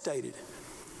devastated.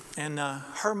 And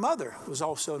her mother was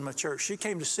also in my church. She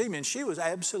came to see me, and she was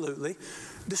absolutely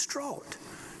distraught.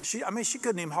 She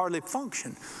couldn't even hardly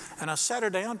function. And I sat her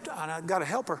down, and I got to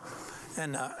help her.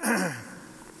 And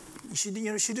she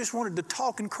just wanted to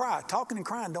talk and cry. Talking and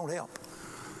crying don't help.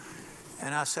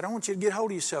 And I said, I want you to get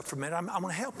hold of yourself for a minute. I'm going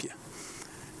to help you.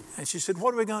 And she said,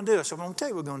 what are we going to do? I said, well, I'm going to tell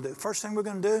you what we're going to do. First thing we're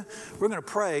going to do, we're going to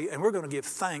pray, and we're going to give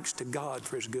thanks to God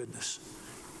for his goodness.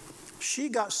 She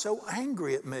got so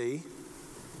angry at me.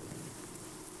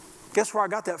 Guess where I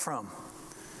got that from?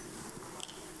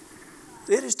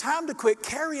 It is time to quit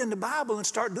carrying the Bible and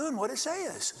start doing what it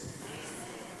says.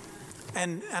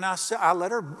 And I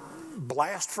let her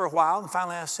blast for a while, and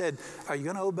finally I said, are you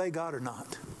going to obey God or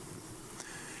not?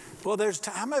 Well, there's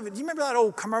time of it. Do you remember that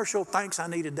old commercial, thanks, I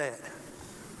needed that?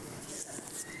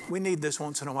 We need this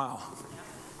once in a while.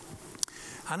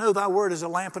 I know thy word is a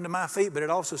lamp unto my feet, but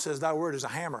it also says thy word is a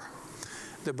hammer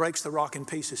that breaks the rock in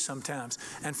pieces sometimes.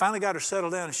 And finally got her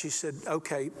settled down, and she said,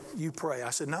 okay, you pray. I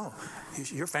said, no,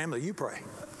 your family, you pray.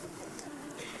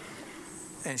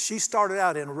 And she started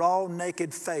out in raw,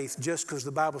 naked faith just because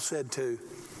the Bible said to.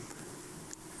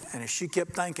 And as she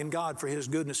kept thanking God for his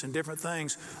goodness and different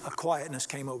things, a quietness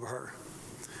came over her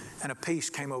and a peace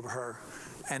came over her.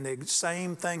 And the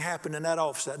same thing happened in that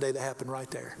office that day that happened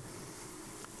right there.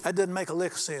 That doesn't make a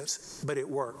lick of sense, but it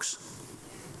works.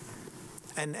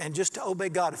 And just to obey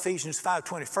God, Ephesians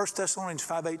 5:20, 1 Thessalonians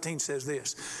 5:18 says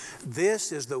this.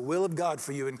 This is the will of God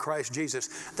for you in Christ Jesus,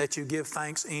 that you give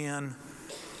thanks in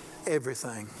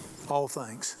everything, all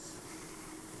things,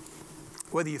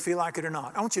 whether you feel like it or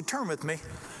not. I want you to turn with me.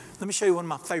 Let me show you one of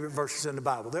my favorite verses in the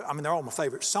Bible. They're all my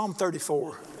favorites. Psalm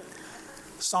 34.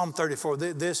 Psalm 34.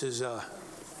 This is,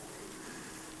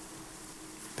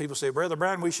 people say, Brother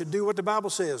Brown, we should do what the Bible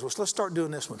says. Well, let's start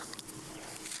doing this one.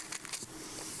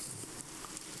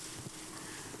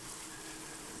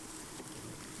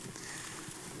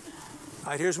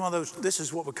 All right, here's one of those. This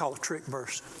is what we call a trick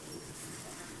verse.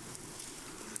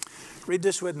 Read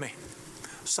this with me.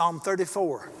 Psalm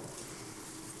 34.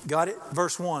 Got it?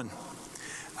 Verse 1.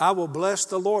 I will bless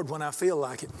the Lord when I feel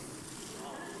like it.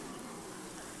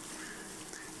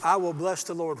 I will bless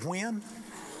the Lord when?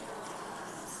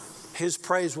 His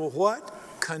praise will what?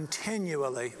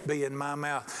 Continually be in my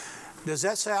mouth. Does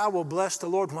that say I will bless the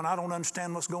Lord when I don't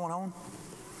understand what's going on?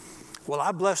 Will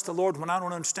I bless the Lord when I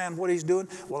don't understand what he's doing?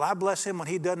 Will I bless him when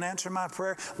he doesn't answer my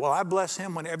prayer? Will I bless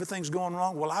him when everything's going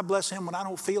wrong? Will I bless him when I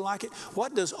don't feel like it?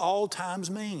 What does all times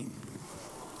mean?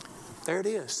 There it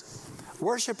is.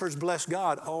 Worshipers bless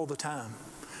God all the time.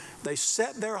 They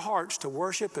set their hearts to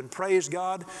worship and praise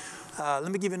God.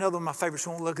 Let me give you another one of my favorites.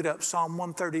 I won't look it up. Psalm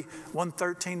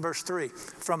 113, verse 3.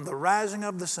 From the rising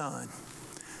of the sun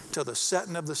to the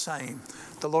setting of the same,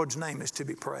 the Lord's name is to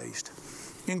be praised.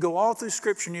 You can go all through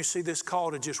Scripture and you see this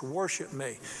call to just worship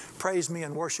me, praise me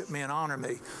and worship me and honor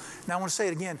me. Now I want to say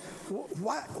it again.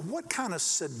 What kind of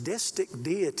sadistic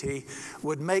deity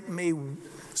would make me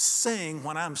sing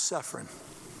when I'm suffering?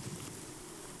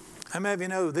 How many of you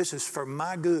know this is for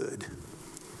my good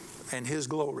and his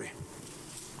glory?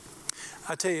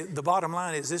 I tell you, the bottom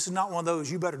line is this is not one of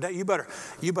those you better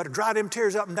dry them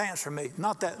tears up and dance for me.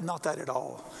 Not that at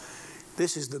all.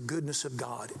 This is the goodness of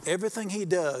God. Everything he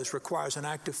does requires an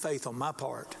act of faith on my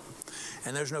part.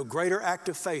 And there's no greater act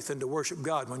of faith than to worship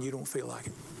God when you don't feel like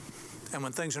it. And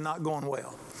when things are not going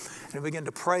well. And begin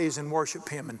to praise and worship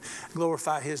him and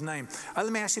glorify his name. Let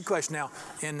me ask you a question now.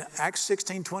 In Acts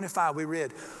 16:25 we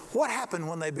read, what happened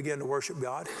when they began to worship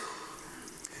God?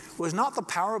 Was not the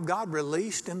power of God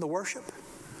released in the worship?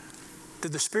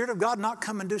 Did the Spirit of God not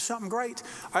come and do something great?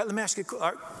 All right, let me ask you,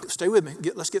 stay with me.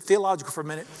 Let's get theological for a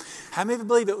minute. How many of you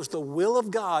believe it was the will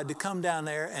of God to come down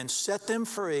there and set them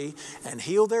free and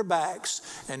heal their backs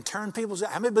and turn people's...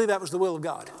 How many believe that was the will of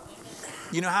God?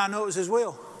 You know how I know it was his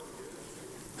will?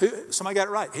 Somebody got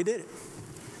it right. He did it.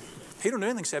 He don't do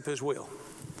anything except his will.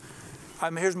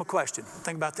 Here's my question.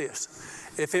 Think about this.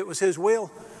 If it was his will,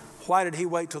 why did he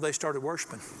wait till they started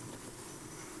worshiping?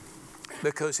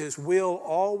 Because his will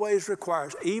always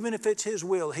requires, even if it's his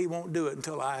will, he won't do it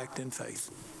until I act in faith.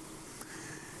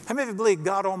 How many of you believe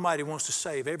God Almighty wants to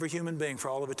save every human being for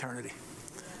all of eternity?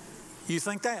 You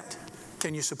think that?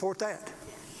 Can you support that?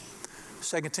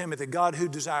 2 Timothy, God who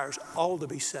desires all to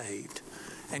be saved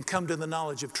and come to the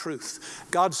knowledge of truth.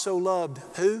 God so loved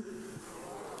who?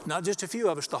 Not just a few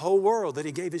of us, the whole world, that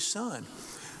he gave his son.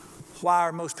 Why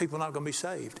are most people not going to be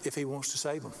saved if he wants to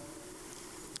save them?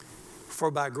 For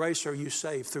by grace are you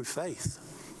saved through faith.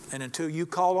 And until you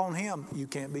call on him, you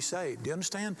can't be saved. Do you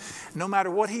understand? No matter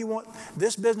what he wants,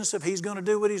 this business of he's going to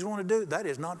do what he's going to do, that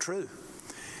is not true.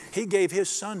 He gave his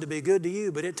son to be good to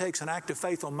you, but it takes an act of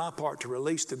faith on my part to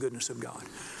release the goodness of God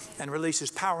and release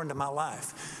his power into my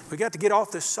life. We got to get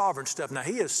off this sovereign stuff. Now,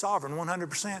 he is sovereign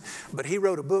 100%, but he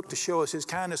wrote a book to show us his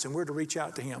kindness, and we're to reach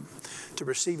out to him to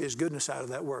receive his goodness out of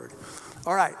that word.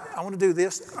 All right, I want to do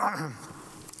this.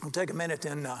 I'll take a minute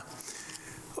and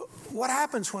what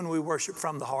happens when we worship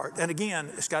from the heart? And again,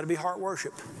 it's got to be heart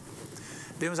worship.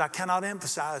 Because I cannot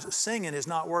emphasize, singing is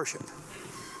not worship.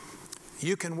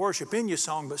 You can worship in your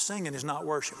song, but singing is not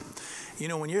worship. You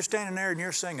know, when you're standing there and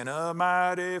you're singing, "A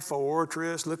mighty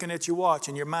fortress," looking at your watch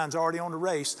and your mind's already on the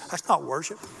race, that's not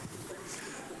worship.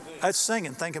 That's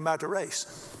singing, thinking about the race.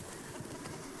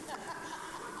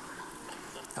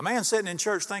 A man sitting in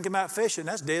church thinking about fishing,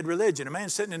 that's dead religion. A man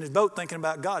sitting in his boat thinking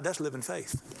about God, that's living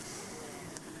faith.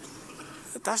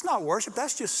 That's not worship.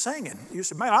 That's just singing. You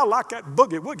say, "Man, I like that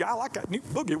boogie woogie. I like that new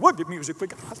boogie woogie music."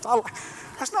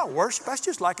 That's not worship. That's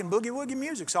just liking boogie woogie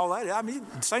music. It's all that. I mean,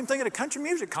 same thing at a country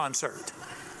music concert.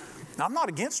 Now, I'm not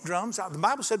against drums. The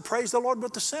Bible said, "Praise the Lord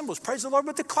with the cymbals. Praise the Lord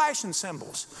with the clashing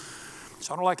cymbals."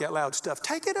 So I don't like that loud stuff.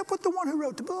 Take it up with the one who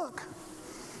wrote the book.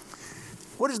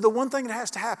 What is the one thing that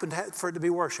has to happen for it to be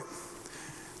worship?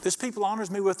 This people honors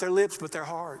me with their lips, but their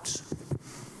hearts.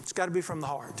 It's got to be from the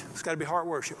heart. It's got to be heart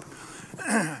worship.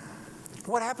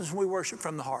 What happens when we worship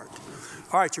from the heart?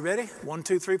 All right, you ready? 1,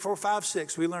 2, 3, 4, 5,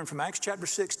 6. We learned from Acts chapter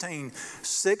 16,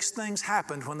 6 things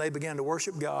happened when they began to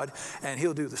worship God, and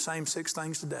he'll do the same 6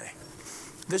 things today.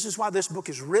 This is why this book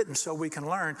is written, so we can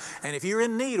learn. And if you're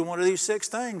in need of one of these 6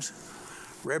 things,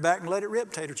 rear back and let it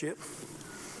rip, Tater Chip.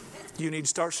 You need to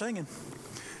start singing.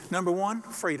 Number 1,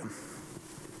 freedom.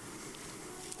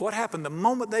 What happened? The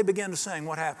moment they began to sing,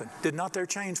 what happened? Did not their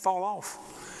chains fall off?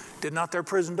 Did not their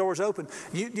prison doors open?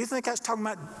 Do you think that's talking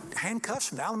about handcuffs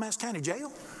from the Alamance County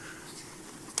Jail?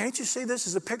 Can't you see this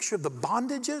is a picture of the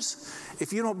bondages?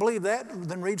 If you don't believe that,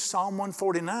 then read Psalm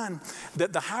 149,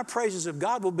 that the high praises of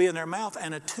God will be in their mouth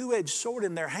and a 2-edged sword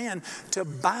in their hand to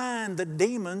bind the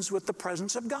demons with the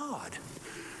presence of God.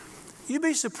 You'd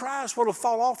be surprised what will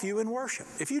fall off you in worship.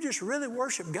 If you just really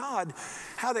worship God,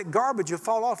 how that garbage will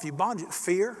fall off you. Bondage,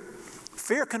 fear.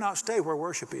 Fear cannot stay where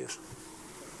worship is.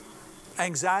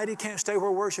 Anxiety can't stay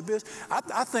where worship is.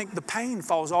 I think the pain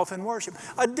falls off in worship.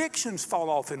 Addictions fall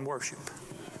off in worship.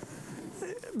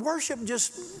 Worship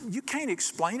just, you can't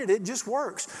explain it. It just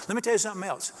works. Let me tell you something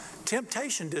else.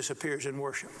 Temptation disappears in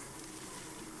worship.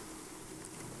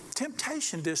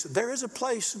 There is a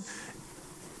place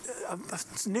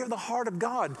near the heart of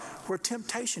God where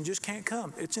temptation just can't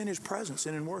come. It's in his presence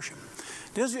and in worship.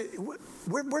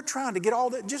 We're trying to get all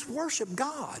that. Just worship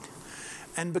God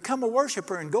and become a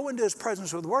worshiper and go into his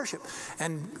presence with worship,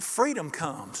 and freedom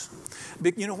comes.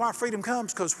 You know why freedom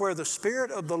comes? Because where the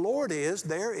Spirit of the Lord is,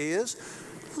 there is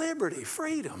liberty,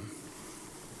 freedom.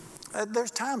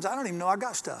 There's times I don't even know I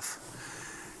got stuff.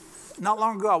 Not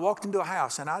long ago, I walked into a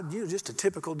house, and just a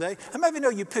typical day. How many of you know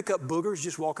you pick up boogers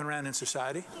just walking around in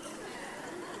society?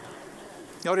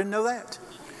 Y'all didn't know that?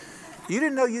 You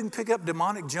didn't know you can pick up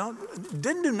demonic junk?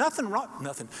 Didn't do nothing wrong.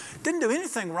 Nothing. Didn't do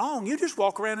anything wrong. You just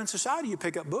walk around in society, you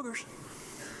pick up boogers.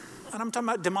 And I'm talking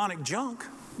about demonic junk.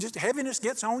 Just heaviness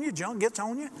gets on you, junk gets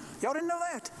on you. Y'all didn't know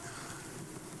that?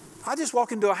 I just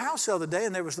walked into a house the other day,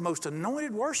 and there was the most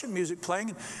anointed worship music playing.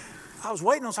 And I was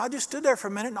waiting on, so I just stood there for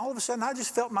a minute, and all of a sudden I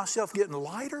just felt myself getting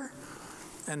lighter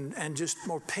and just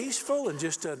more peaceful and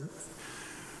just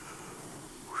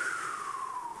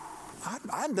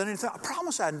I hadn't done anything. I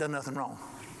promise I hadn't done nothing wrong.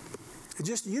 You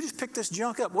just picked this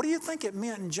junk up. What do you think it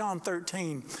meant in John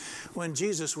 13 when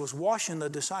Jesus was washing the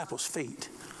disciples' feet?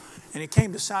 And he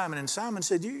came to Simon, and Simon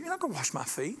said, "You're not going to wash my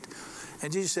feet."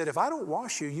 And Jesus said, "If I don't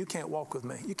wash you, you can't walk with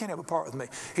me. You can't have a part with me."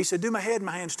 He said, "Do my head and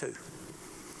my hands too."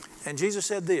 And Jesus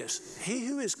said this, he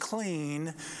who is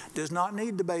clean does not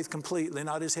need to bathe completely,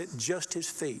 not his head, just his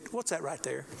feet. What's that right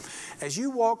there? As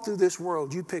you walk through this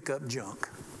world, you pick up junk.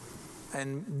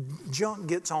 And junk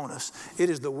gets on us. It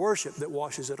is the worship that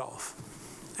washes it off.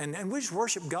 And we just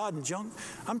worship God and junk.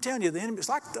 I'm telling you, the enemy, it's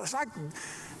like,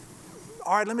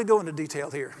 all right, let me go into detail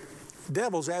here.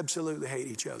 Devils absolutely hate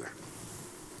each other.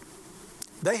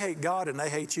 They hate God and they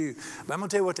hate you. But I'm going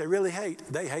to tell you what they really hate.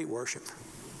 They hate worship.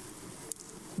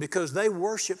 Because they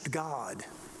worshiped God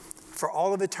for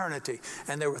all of eternity,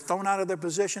 and they were thrown out of their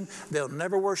position. They'll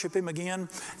never worship him again.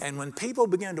 And when people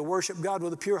begin to worship God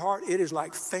with a pure heart, it is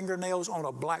like fingernails on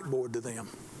a blackboard to them.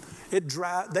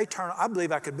 They turn. I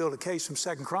believe I could build a case from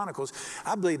 2 Chronicles.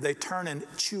 I believe they turn and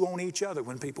chew on each other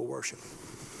when people worship.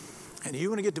 And you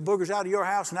want to get the boogers out of your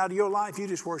house and out of your life, you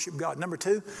just worship God. Number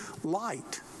 2,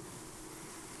 light.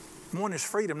 One is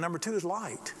freedom. Number 2 is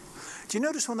light. Do you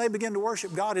notice when they begin to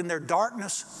worship God in their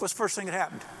darkness, what's the first thing that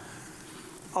happened?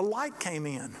 A light came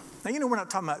in. Now, you know, we're not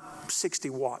talking about 60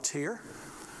 watts here.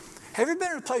 Have you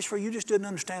been in a place where you just didn't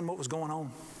understand what was going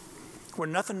on? Where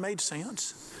nothing made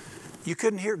sense? You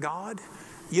couldn't hear God?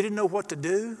 You didn't know what to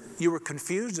do? You were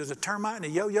confused as a termite in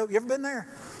a yo-yo? You ever been there?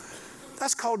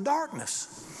 That's called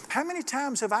darkness. How many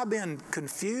times have I been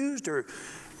confused or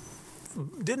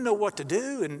didn't know what to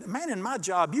do? And man, in my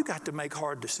job, you got to make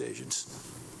hard decisions.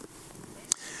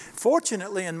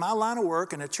 Fortunately, in my line of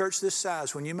work in a church this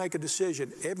size, when you make a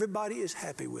decision, everybody is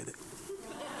happy with it.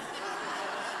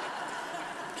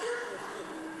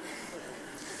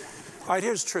 All right,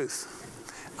 here's the truth.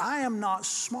 I am not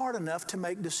smart enough to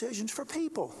make decisions for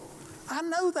people. I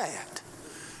know that.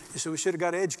 You say, we should have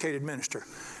got an educated minister.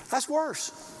 That's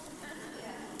worse.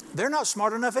 They're not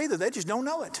smart enough either. They just don't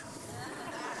know it.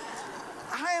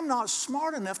 I am not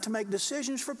smart enough to make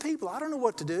decisions for people. I don't know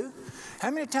what to do.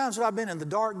 How many times have I been in the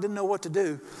dark, didn't know what to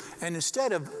do, and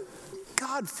instead of,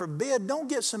 God forbid, don't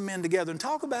get some men together and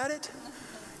talk about it.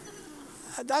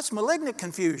 That's malignant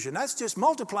confusion. That's just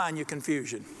multiplying your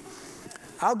confusion.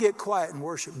 I'll get quiet and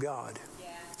worship God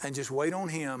and just wait on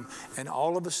him, and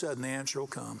all of a sudden the answer will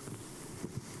come.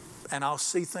 And I'll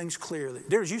see things clearly.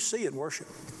 There's, you see it in worship.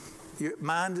 Your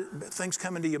mind, things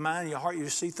come into your mind and your heart, you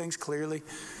just see things clearly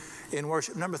in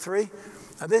worship. Number 3,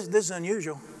 now this is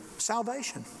unusual,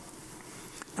 salvation.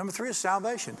 Number 3 is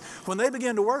salvation. When they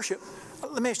begin to worship,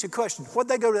 let me ask you a question. What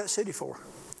did they go to that city for?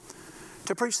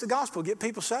 To preach the gospel, get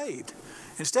people saved.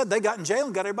 Instead, they got in jail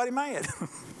and got everybody mad.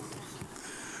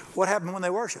 What happened when they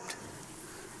worshiped?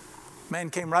 Man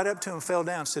came right up to him, fell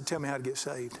down, and said, tell me how to get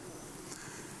saved.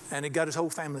 And he got his whole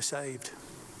family saved.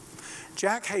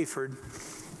 Jack Hayford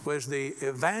was the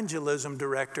evangelism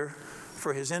director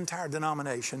for his entire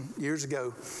denomination years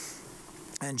ago.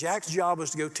 And Jack's job was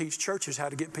to go teach churches how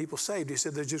to get people saved. He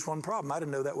said, there's just one problem. I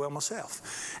didn't know that well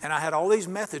myself. And I had all these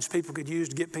methods people could use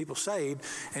to get people saved.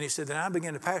 And he said, then I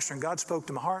began to pastor, and God spoke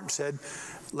to my heart and said,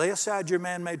 lay aside your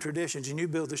man-made traditions and you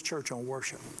build this church on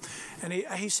worship. And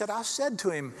he said, I said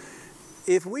to him,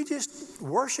 if we just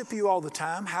worship you all the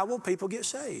time, how will people get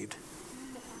saved?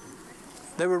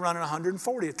 They were running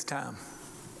 140 at the time.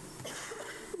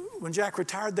 When Jack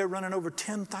retired, they're running over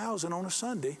 10,000 on a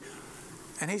Sunday.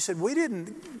 And he said, we didn't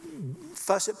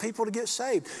fuss at people to get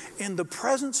saved. In the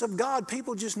presence of God,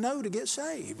 people just know to get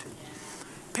saved.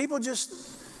 People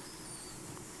just,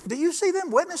 do you see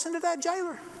them witnessing to that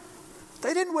jailer?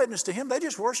 They didn't witness to him. They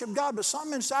just worshiped God. But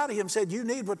something inside of him said, you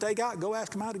need what they got. Go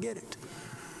ask them how to get it.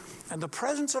 And the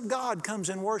presence of God comes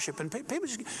in worship. And people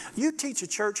just, you teach a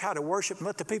church how to worship and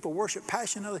let the people worship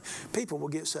passionately, people will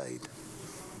get saved.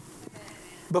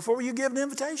 Before you give an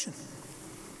invitation.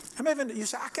 I mean, you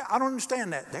say, I don't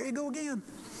understand that. There you go again.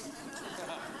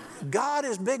 God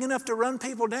is big enough to run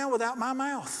people down without my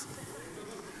mouth.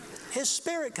 His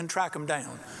Spirit can track them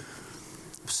down.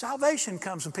 Salvation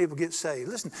comes when people get saved.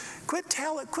 Listen, quit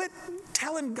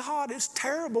telling God it's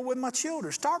terrible with my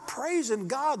children. Start praising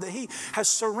God that He has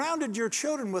surrounded your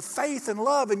children with faith and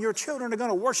love, and your children are going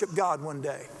to worship God one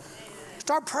day.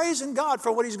 Start praising God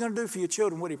for what He's going to do for your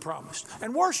children, what He promised,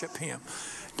 and worship Him.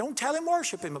 Don't tell Him,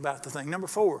 worship Him about the thing. Number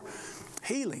 4,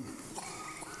 healing.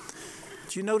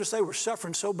 Did you notice they were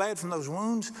suffering so bad from those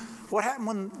wounds? What happened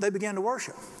when they began to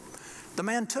worship? The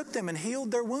man took them and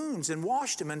healed their wounds and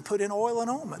washed them and put in oil and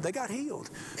ointment. They got healed.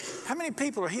 How many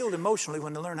people are healed emotionally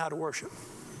when they learn how to worship?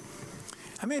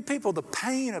 How many people, the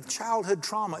pain of childhood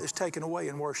trauma is taken away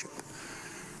in worship?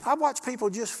 I watch people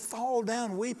just fall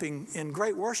down weeping in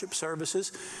great worship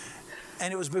services,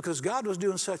 and it was because God was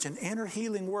doing such an inner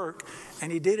healing work, and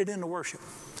He did it in the worship.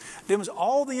 There was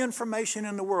all the information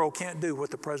in the world can't do what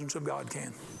the presence of God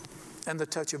can, and the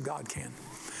touch of God can.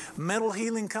 Mental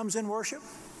healing comes in worship.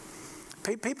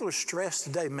 People are stressed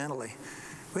today mentally.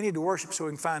 We need to worship so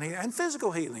we can find healing. And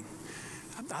physical healing.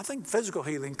 I think physical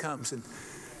healing comes, and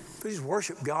we just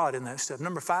worship God in that stuff.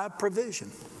 Number 5, provision.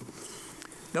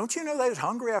 Don't you know they was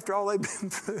hungry after all they've been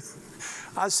through?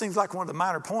 It seems like one of the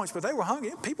minor points, but they were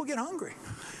hungry. People get hungry.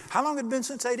 How long had it been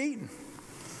since they'd eaten?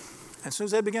 And as soon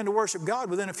as they began to worship God,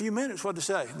 within a few minutes, what did they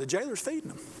say? The jailer's feeding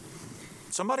them.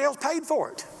 Somebody else paid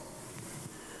for it.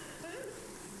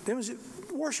 Then was it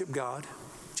worship God.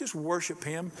 Just worship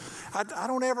Him. I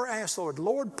don't ever ask,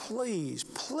 Lord, please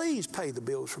pay the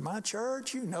bills for my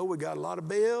church. You know we got a lot of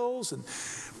bills. And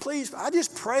please, I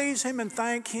just praise Him and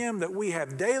thank Him that we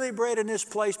have daily bread in this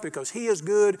place because He is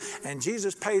good and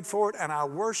Jesus paid for it. And I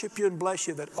worship You and bless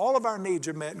You that all of our needs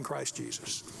are met in Christ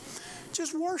Jesus.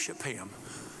 Just worship Him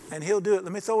and He'll do it.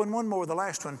 Let me throw in one more, the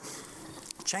last one.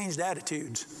 Changed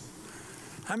attitudes.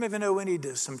 How many of you know we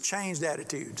need some changed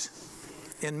attitudes?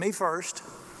 In me first.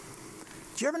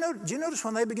 Do you notice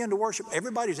when they begin to worship,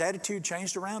 everybody's attitude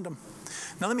changed around them?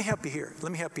 Now let me help you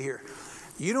here.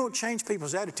 You don't change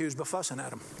people's attitudes by fussing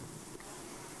at them.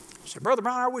 You say, Brother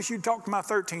Brown, I wish you'd talk to my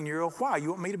 13-year-old. Why? You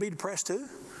want me to be depressed too?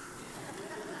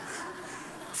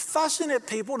 Fussing at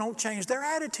people don't change their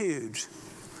attitudes.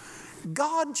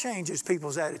 God changes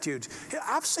people's attitudes.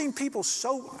 I've seen people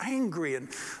so angry and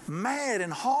mad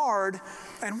and hard,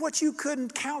 and what you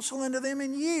couldn't counsel into them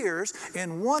in years,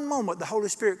 in one moment the Holy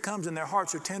Spirit comes and their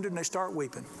hearts are tender and they start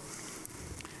weeping.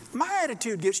 My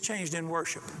attitude gets changed in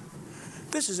worship.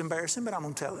 This is embarrassing, but I'm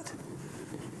going to tell it.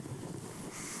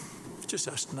 It's just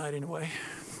us tonight anyway.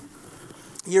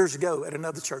 Years ago at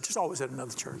another church, it's always at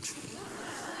another church.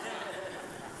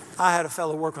 I had a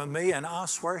fellow working with me, and I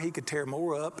swear he could tear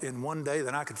more up in one day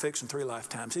than I could fix in 3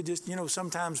 lifetimes. He just,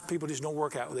 sometimes people just don't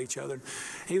work out with each other.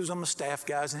 He was on the staff,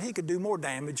 guys, and he could do more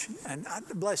damage. And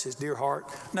bless his dear heart.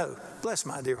 No, bless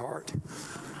my dear heart.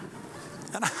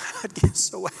 And I'd get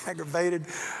so aggravated,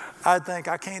 I'd think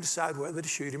I can't decide whether to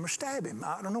shoot him or stab him.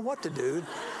 I don't know what to do.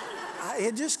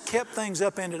 It just kept things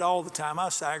upended all the time. I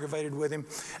was so aggravated with him.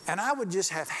 And I would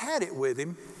just have had it with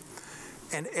him.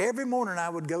 And every morning I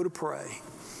would go to pray.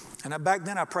 And back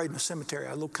then I prayed in a cemetery,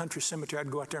 a little country cemetery. I'd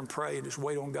go out there and pray and just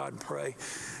wait on God and pray.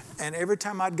 And every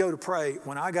time I'd go to pray,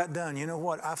 when I got done, you know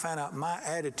what? I found out my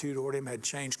attitude toward him had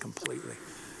changed completely.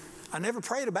 I never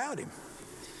prayed about him.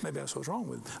 Maybe that's what's wrong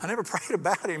with him. I never prayed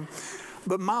about him.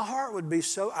 But my heart would be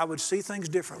I would see things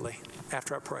differently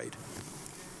after I prayed.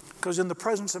 Because in the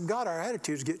presence of God, our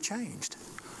attitudes get changed.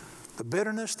 The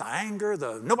bitterness, the anger,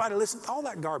 nobody listens, all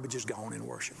that garbage is gone in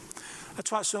worship. That's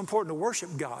why it's so important to worship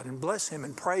God and bless Him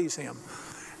and praise Him.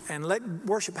 And let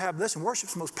worship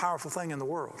worship's the most powerful thing in the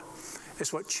world.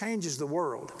 It's what changes the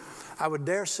world. I would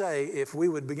dare say if we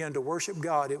would begin to worship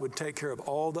God, it would take care of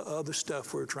all the other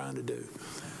stuff we're trying to do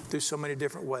through so many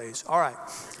different ways. All right.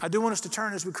 I do want us to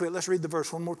turn as we quit. Let's read the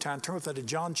verse one more time. Turn with that to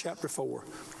John chapter 4.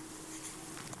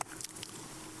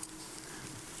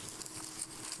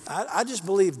 I just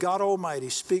believe God Almighty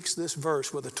speaks this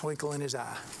verse with a twinkle in His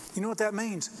eye. You know what that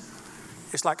means?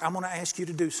 It's like, I'm going to ask you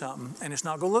to do something, and it's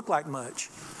not going to look like much.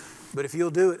 But if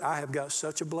you'll do it, I have got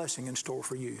such a blessing in store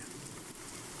for you.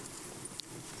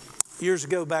 Years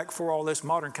ago, back before all this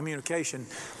modern communication,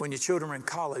 when your children were in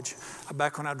college,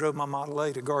 back when I drove my Model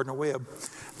A to Gardner Webb,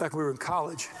 back when we were in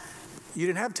college, you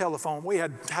didn't have telephone. We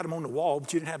had them on the wall,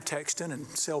 but you didn't have texting and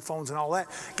cell phones and all that.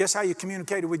 Guess how you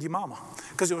communicated with your mama?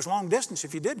 Because it was long distance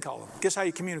if you did call them. Guess how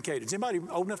you communicated? Is anybody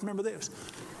old enough to remember this?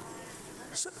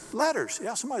 Letters.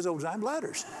 Yeah, somebody's old as I am.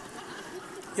 Letters.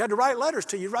 You had to write letters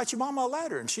to you. You'd write your mama a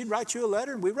letter, and she'd write you a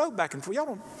letter, and we wrote back and forth. Y'all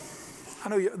don't, I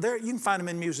know you can find them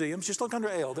in museums. Just look under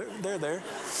L. They're there.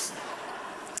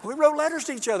 We wrote letters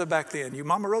to each other back then. Your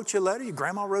mama wrote you a letter. Your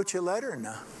grandma wrote you a letter. And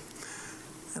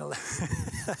a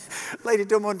lady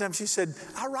told me one time, she said,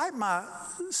 I write my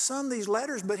son these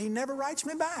letters, but he never writes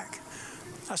me back.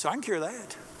 I said, I can cure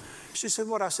that. She said,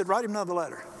 what? I said, write him another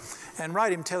letter. And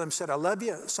write him, tell him, said, I love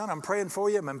you. Son, I'm praying for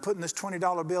you. I'm putting this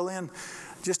 $20 bill in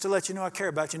just to let you know I care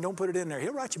about you. And don't put it in there.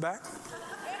 He'll write you back.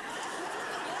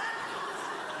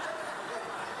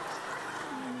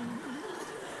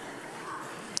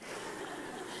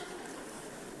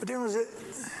 But there was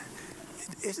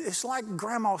it's like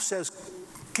grandma says,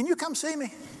 can you come see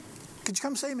me? Could you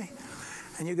come see me?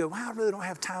 And you go, well, I really don't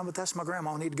have time, but that's my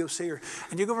grandma. I need to go see her.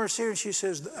 And you go over and see her, and she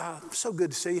says, so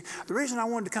good to see you. The reason I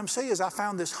wanted to come see you is I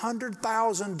found this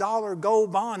 $100,000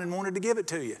 gold bond and wanted to give it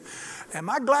to you. Am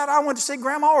I glad I went to see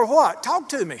Grandma or what? Talk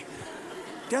to me. Do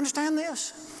you understand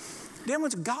this?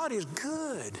 God is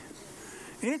good.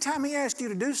 Anytime He asks you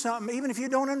to do something, even if you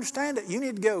don't understand it, you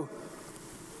need to go,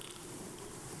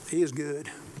 He is good.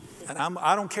 And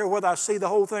I don't care whether I see the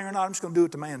whole thing or not. I'm just going to do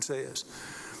what the man says.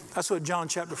 That's what John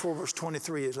chapter 4, verse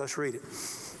 23 is. Let's read it.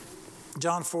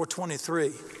 John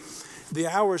 4:23. The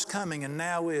hour is coming and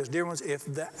now is. Dear ones, if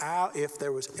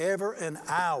there was ever an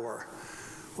hour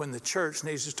when the church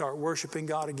needs to start worshiping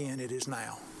God again, it is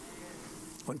now.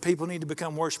 When people need to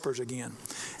become worshipers again.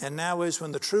 And now is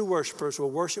when the true worshipers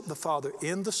will worship the Father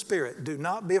in the Spirit. Do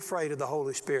not be afraid of the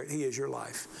Holy Spirit. He is your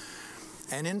life.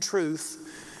 And in truth,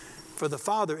 for the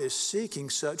Father is seeking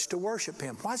such to worship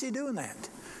Him. Why is He doing that?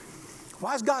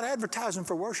 Why is God advertising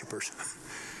for worshipers?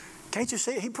 Can't you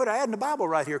see it? He put an ad in the Bible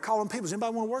right here calling people, does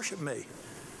anybody want to worship me?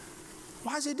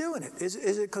 Why is He doing it? Is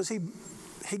it because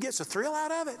He gets a thrill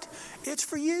out of it? It's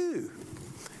for you.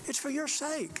 It's for your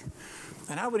sake.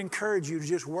 And I would encourage you to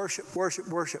just worship,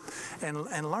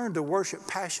 and learn to worship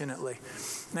passionately.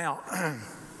 Now,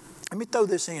 let me throw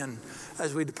this in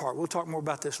as we depart. We'll talk more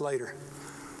about this later.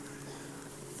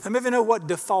 How many of you know what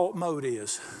default mode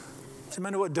is? Does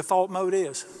anybody know what default mode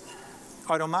is?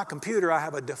 All right, on my computer, I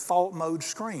have a default mode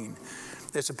screen.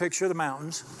 It's a picture of the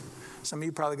mountains. Some of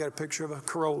you probably got a picture of a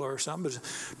Corolla or something, but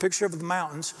it's a picture of the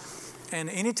mountains. And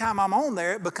anytime I'm on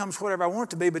there, it becomes whatever I want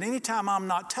it to be. But anytime I'm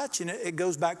not touching it, it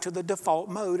goes back to the default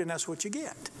mode, and that's what you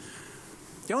get.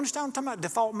 You understand what I'm talking about?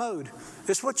 Default mode.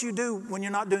 It's what you do when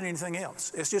you're not doing anything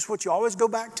else. It's just what you always go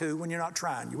back to when you're not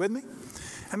trying. You with me?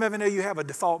 How many of you know you have a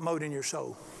default mode in your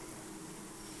soul?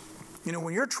 You know,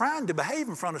 when you're trying to behave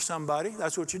in front of somebody,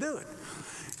 that's what you're doing.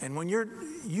 And when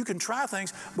you can try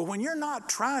things, but when you're not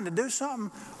trying to do something,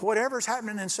 whatever's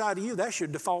happening inside of you, that's your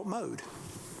default mode.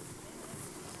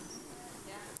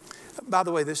 By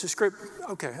the way, this is script.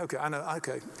 Okay, I know.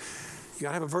 Okay, you got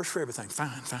to have a verse for everything.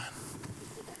 Fine.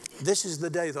 This is the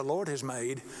day the Lord has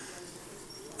made.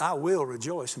 I will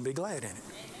rejoice and be glad in it.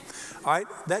 All right,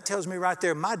 that tells me right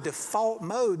there, my default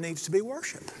mode needs to be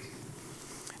worship.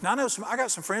 Now I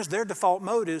got some friends. Their default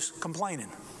mode is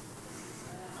complaining.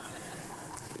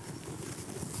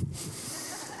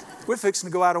 We're fixing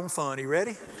to go out on fun. Are you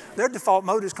ready? Their default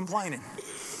mode is complaining.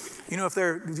 You know, if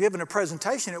they're giving a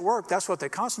presentation at work, that's what they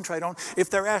concentrate on.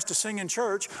 If they're asked to sing in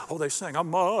church, they sing,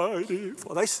 I'm mighty.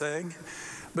 Well, they sing.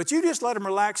 But you just let them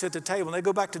relax at the table and they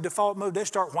go back to default mode, they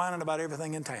start whining about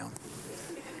everything in town.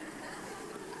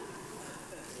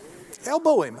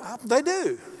 Elbow him. They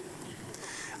do.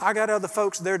 I got other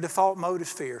folks, their default mode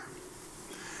is fear.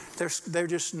 They're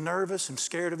just nervous and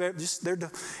scared of it.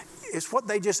 It's what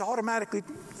they just automatically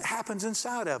happens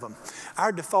inside of them.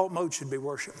 Our default mode should be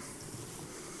worship.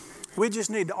 We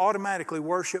just need to automatically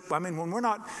worship. I mean, when we're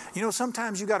not, you know,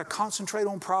 sometimes you got to concentrate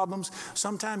on problems.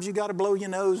 Sometimes you got to blow your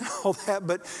nose and all that.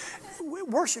 But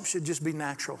worship should just be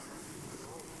natural.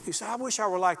 You say, I wish I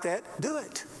were like that. Do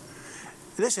it.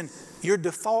 Listen, your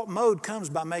default mode comes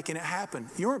by making it happen.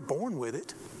 You weren't born with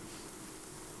it.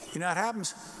 You know how it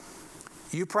happens?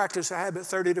 You practice a habit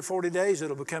 30 to 40 days,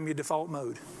 it'll become your default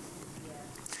mode.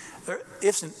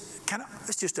 It's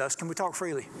just us. Can we talk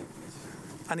freely?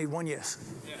 I need one yes.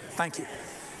 Thank you.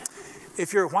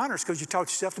 If you're a whiner, it's because you taught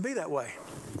yourself to be that way.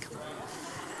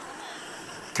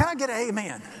 Can I get an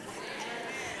amen?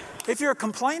 If you're a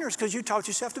complainer, it's because you taught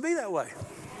yourself to be that way.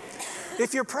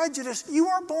 If you're prejudiced, you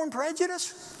weren't born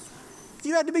prejudiced.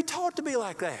 You had to be taught to be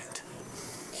like that.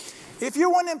 If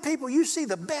you're one of them people, you see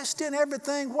the best in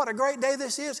everything, what a great day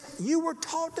this is, you were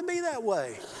taught to be that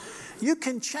way. You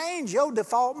can change your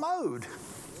default mode.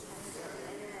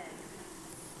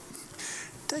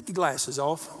 Take your glasses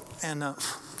off, and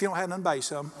if you don't have none, buy you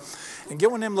some. And get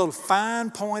one of them little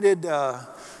fine-pointed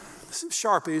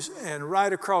Sharpies and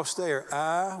right across there,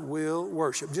 I will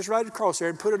worship. Just right across there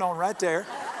and put it on right there.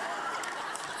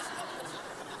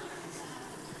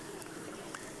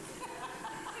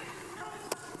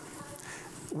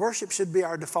 Worship should be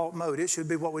our default mode. It should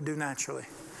be what we do naturally.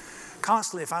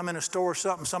 Constantly, if I'm in a store or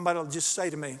something, somebody will just say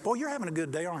to me, boy, you're having a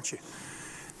good day, aren't you?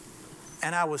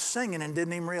 And I was singing and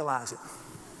didn't even realize it.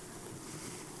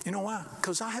 You know why?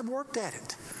 Because I have worked at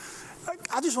it.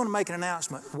 I just want to make an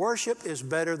announcement. Worship is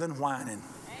better than whining.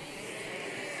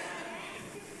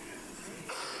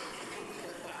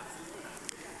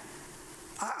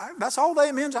 That's all the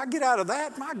amens I get out of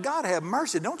that. My God, have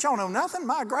mercy. Don't y'all know nothing?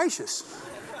 My gracious.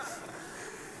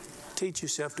 Teach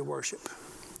yourself to worship.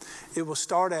 It will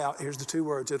start out, here's the two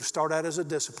words, it'll start out as a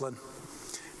discipline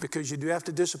because you do have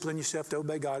to discipline yourself to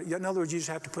obey God. In other words, you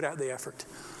just have to put out the effort.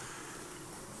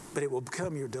 But it will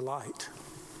become your delight.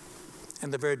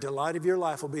 And the very delight of your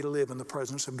life will be to live in the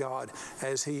presence of God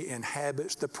as He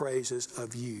inhabits the praises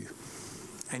of you.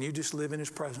 And you just live in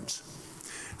His presence.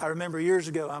 I remember years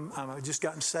ago, I just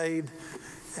gotten saved,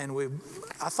 and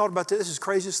I thought about this. This is the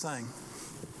craziest thing.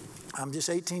 I'm just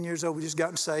 18 years old. We just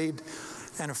gotten saved.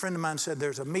 And a friend of mine said,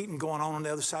 there's a meeting going on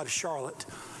the other side of Charlotte.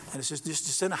 And it's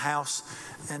just in a house.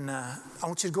 And I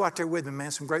want you to go out there with me,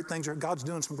 man. Some great things. God's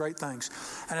doing some great things.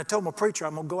 And I told my preacher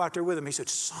I'm going to go out there with him. He said,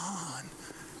 son,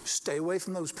 stay away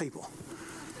from those people.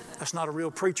 That's not a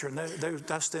real preacher. And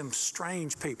that's them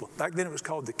strange people. Back then it was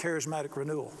called the charismatic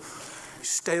renewal.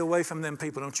 Stay away from them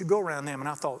people. Don't you go around them. And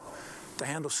I thought, to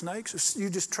handle snakes, you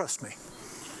just trust me.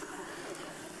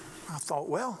 I thought,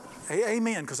 well,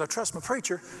 amen, because I trust my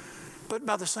preacher. But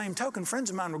by the same token, friends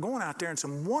of mine were going out there and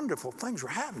some wonderful things were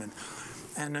happening.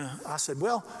 And I said,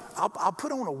 well, I'll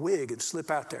put on a wig and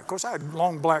slip out there. Of course, I had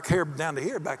long black hair down to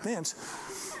here back then. So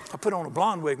I put on a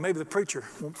blonde wig. Maybe the preacher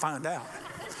won't find out.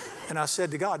 And I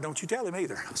said to God, don't you tell him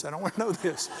either. I said, I want to know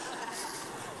this.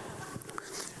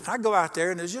 I go out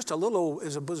there, and there's just it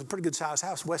was a pretty good sized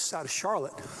house, west side of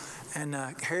Charlotte. And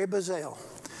Harry Bazell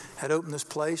had opened this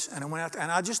place. And I went out there,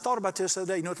 and I just thought about this the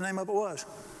other day. You know what the name of it was?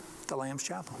 The Lamb's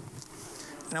Chapel.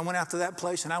 And I went out to that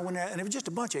place, and I went there, and it was just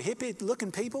a bunch of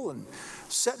hippie-looking people and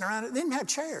sitting around it. They didn't have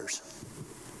chairs.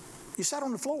 You sat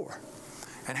on the floor.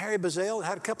 And Harry Bazell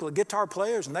had a couple of guitar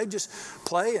players, and they just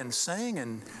play and sing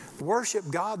and worship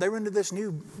God. They were into this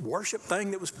new worship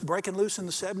thing that was breaking loose in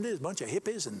the 70s, a bunch of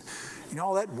hippies and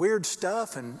all that weird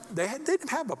stuff. And they didn't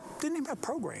even have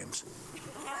programs.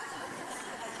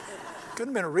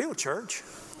 Couldn't have been a real church.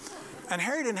 And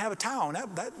Harry didn't have a tie on.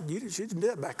 You didn't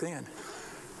do it back then.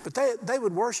 But they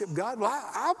would worship God. Well,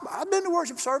 I've been to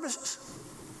worship services.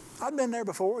 I've been there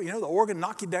before. The organ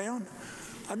knock you down.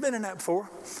 I've been in that before.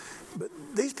 But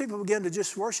these people began to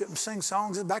just worship and sing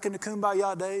songs. Back in the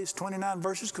Kumbaya days, 29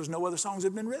 verses, because no other songs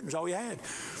had been written. It's all you had.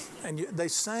 And they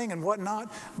sang and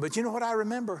whatnot. But you know what I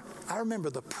remember? I remember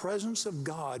the presence of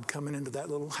God coming into that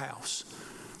little house.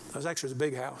 It was actually a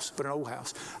big house, but an old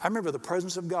house. I remember the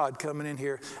presence of God coming in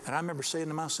here. And I remember saying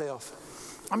to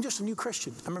myself, I'm just a new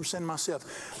Christian. I remember saying to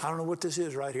myself, I don't know what this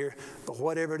is right here, but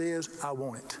whatever it is, I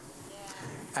want it.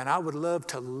 Yeah. And I would love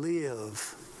to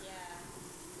live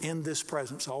in this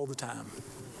presence all the time.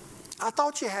 I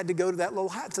thought you had to go to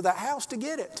that house to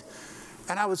get it.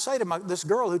 And I would say to this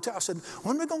girl I said,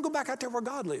 when are we going to go back out there where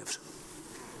God lives?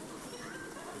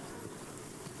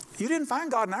 You didn't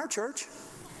find God in our church.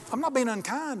 I'm not being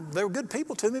unkind. They were good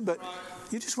people to me, but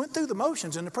you just went through the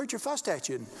motions and the preacher fussed at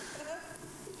you.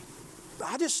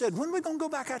 I just said, when are we going to go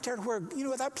back out there to where,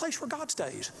 that place where God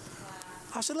stays?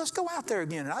 I said, let's go out there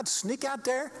again. And I'd sneak out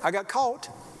there. I got caught.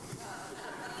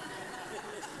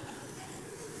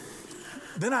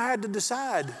 Then I had to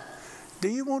decide, do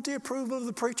you want the approval of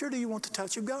the preacher or do you want the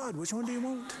touch of God? Which one do you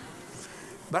want?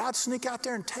 But I'd sneak out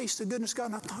there and taste the goodness of God.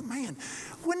 And I thought, man,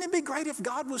 wouldn't it be great if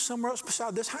God was somewhere else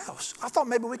beside this house? I thought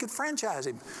maybe we could franchise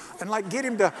him and get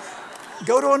him to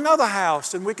go to another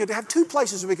house, and we could have two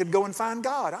places we could go and find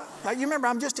God. You remember,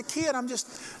 I'm just a kid. I'm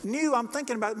just new. I'm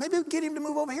thinking about it. Maybe we'll get him to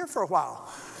move over here for a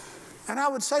while. And I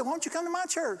would say, why don't you come to my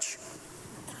church?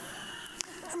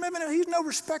 And maybe he's no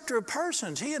respecter of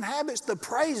persons. He inhabits the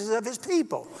praises of his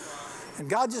people. And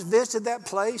God just visited that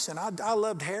place, and I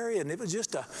loved Harry, and it was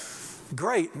just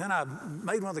great. And then I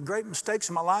made one of the great mistakes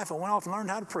of my life. I went off and learned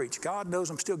how to preach. God knows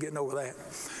I'm still getting over that.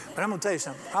 But I'm going to tell you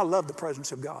something. I love the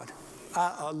presence of God.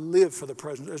 I live for the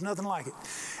presence. There's nothing like it.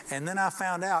 And then I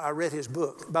found out, I read his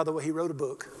book. By the way, he wrote a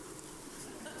book.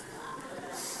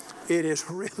 It is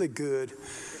really good.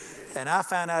 And I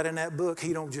found out in that book,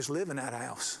 he don't just live in that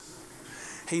house.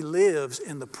 He lives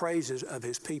in the praises of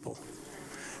his people,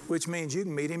 which means you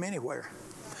can meet him anywhere.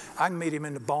 I can meet him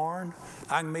in the barn.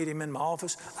 I can meet him in my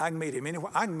office. I can meet him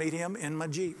anywhere. I can meet him in my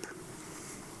Jeep.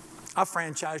 I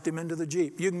franchised him into the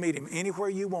Jeep. You can meet him anywhere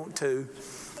you want to,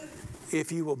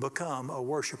 if you will become a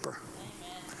worshiper.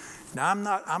 Now,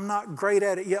 I'm not great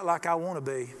at it yet like I want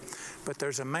to be, but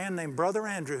there's a man named Brother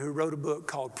Andrew who wrote a book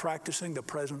called Practicing the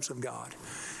Presence of God.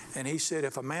 And he said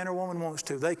if a man or woman wants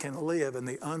to, they can live in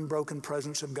the unbroken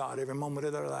presence of God every moment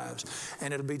of their lives.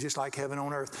 And it'll be just like heaven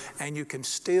on earth. And you can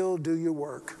still do your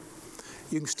work.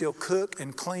 You can still cook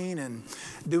and clean and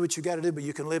do what you got to do, but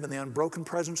you can live in the unbroken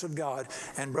presence of God.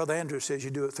 And Brother Andrew says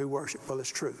you do it through worship. Well, it's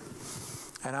true.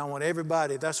 And I want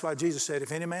everybody, that's why Jesus said,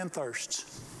 if any man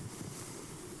thirsts,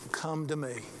 come to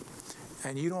me.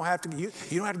 And you don't have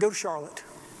to go to Charlotte.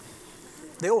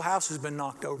 The old house has been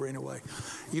knocked over anyway.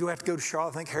 You don't have to go to Charlotte.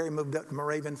 I think Harry moved up to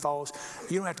Moravian Falls.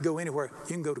 You don't have to go anywhere.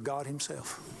 You can go to God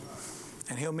himself.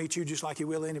 And he'll meet you just like he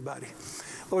will anybody.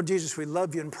 Lord Jesus, we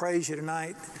love you and praise you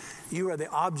tonight. You are the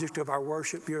object of our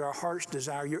worship. You're our heart's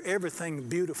desire. You're everything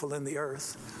beautiful in the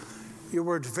earth. Your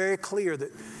word's very clear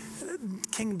that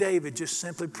King David just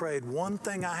simply prayed, one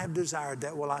thing I have desired,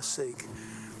 that will I seek,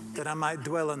 that I might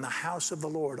dwell in the house of the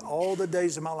Lord all the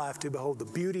days of my life, to behold the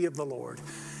beauty of the Lord,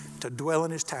 to dwell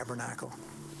in his tabernacle.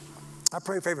 I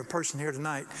pray for every person here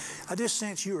tonight. I just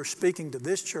sense you are speaking to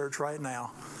this church right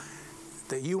now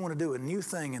that you want to do a new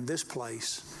thing in this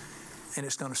place, and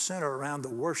it's going to center around the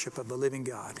worship of the living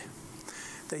God.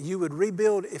 That you would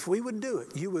rebuild, if we would do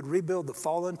it, you would rebuild the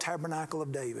fallen tabernacle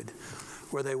of David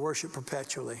where they worship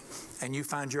perpetually, and you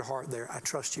find your heart there. I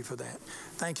trust you for that.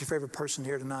 Thank you for every person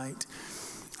here tonight.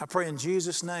 I pray in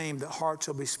Jesus' name that hearts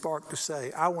will be sparked to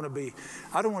say, I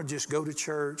don't want to just go to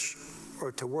church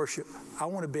or to worship. I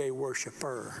want to be a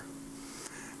worshiper.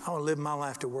 I want to live my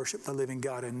life to worship the living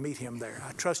God and meet him there.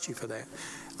 I trust you for that.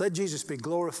 Let Jesus be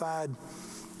glorified.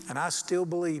 And I still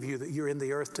believe you that you're in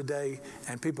the earth today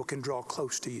and people can draw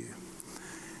close to you.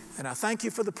 And I thank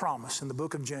you for the promise in the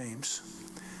book of James.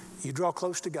 You draw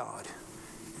close to God,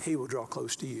 he will draw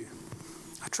close to you.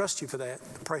 I trust you for that.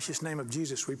 In the precious name of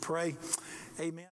Jesus we pray. Amen.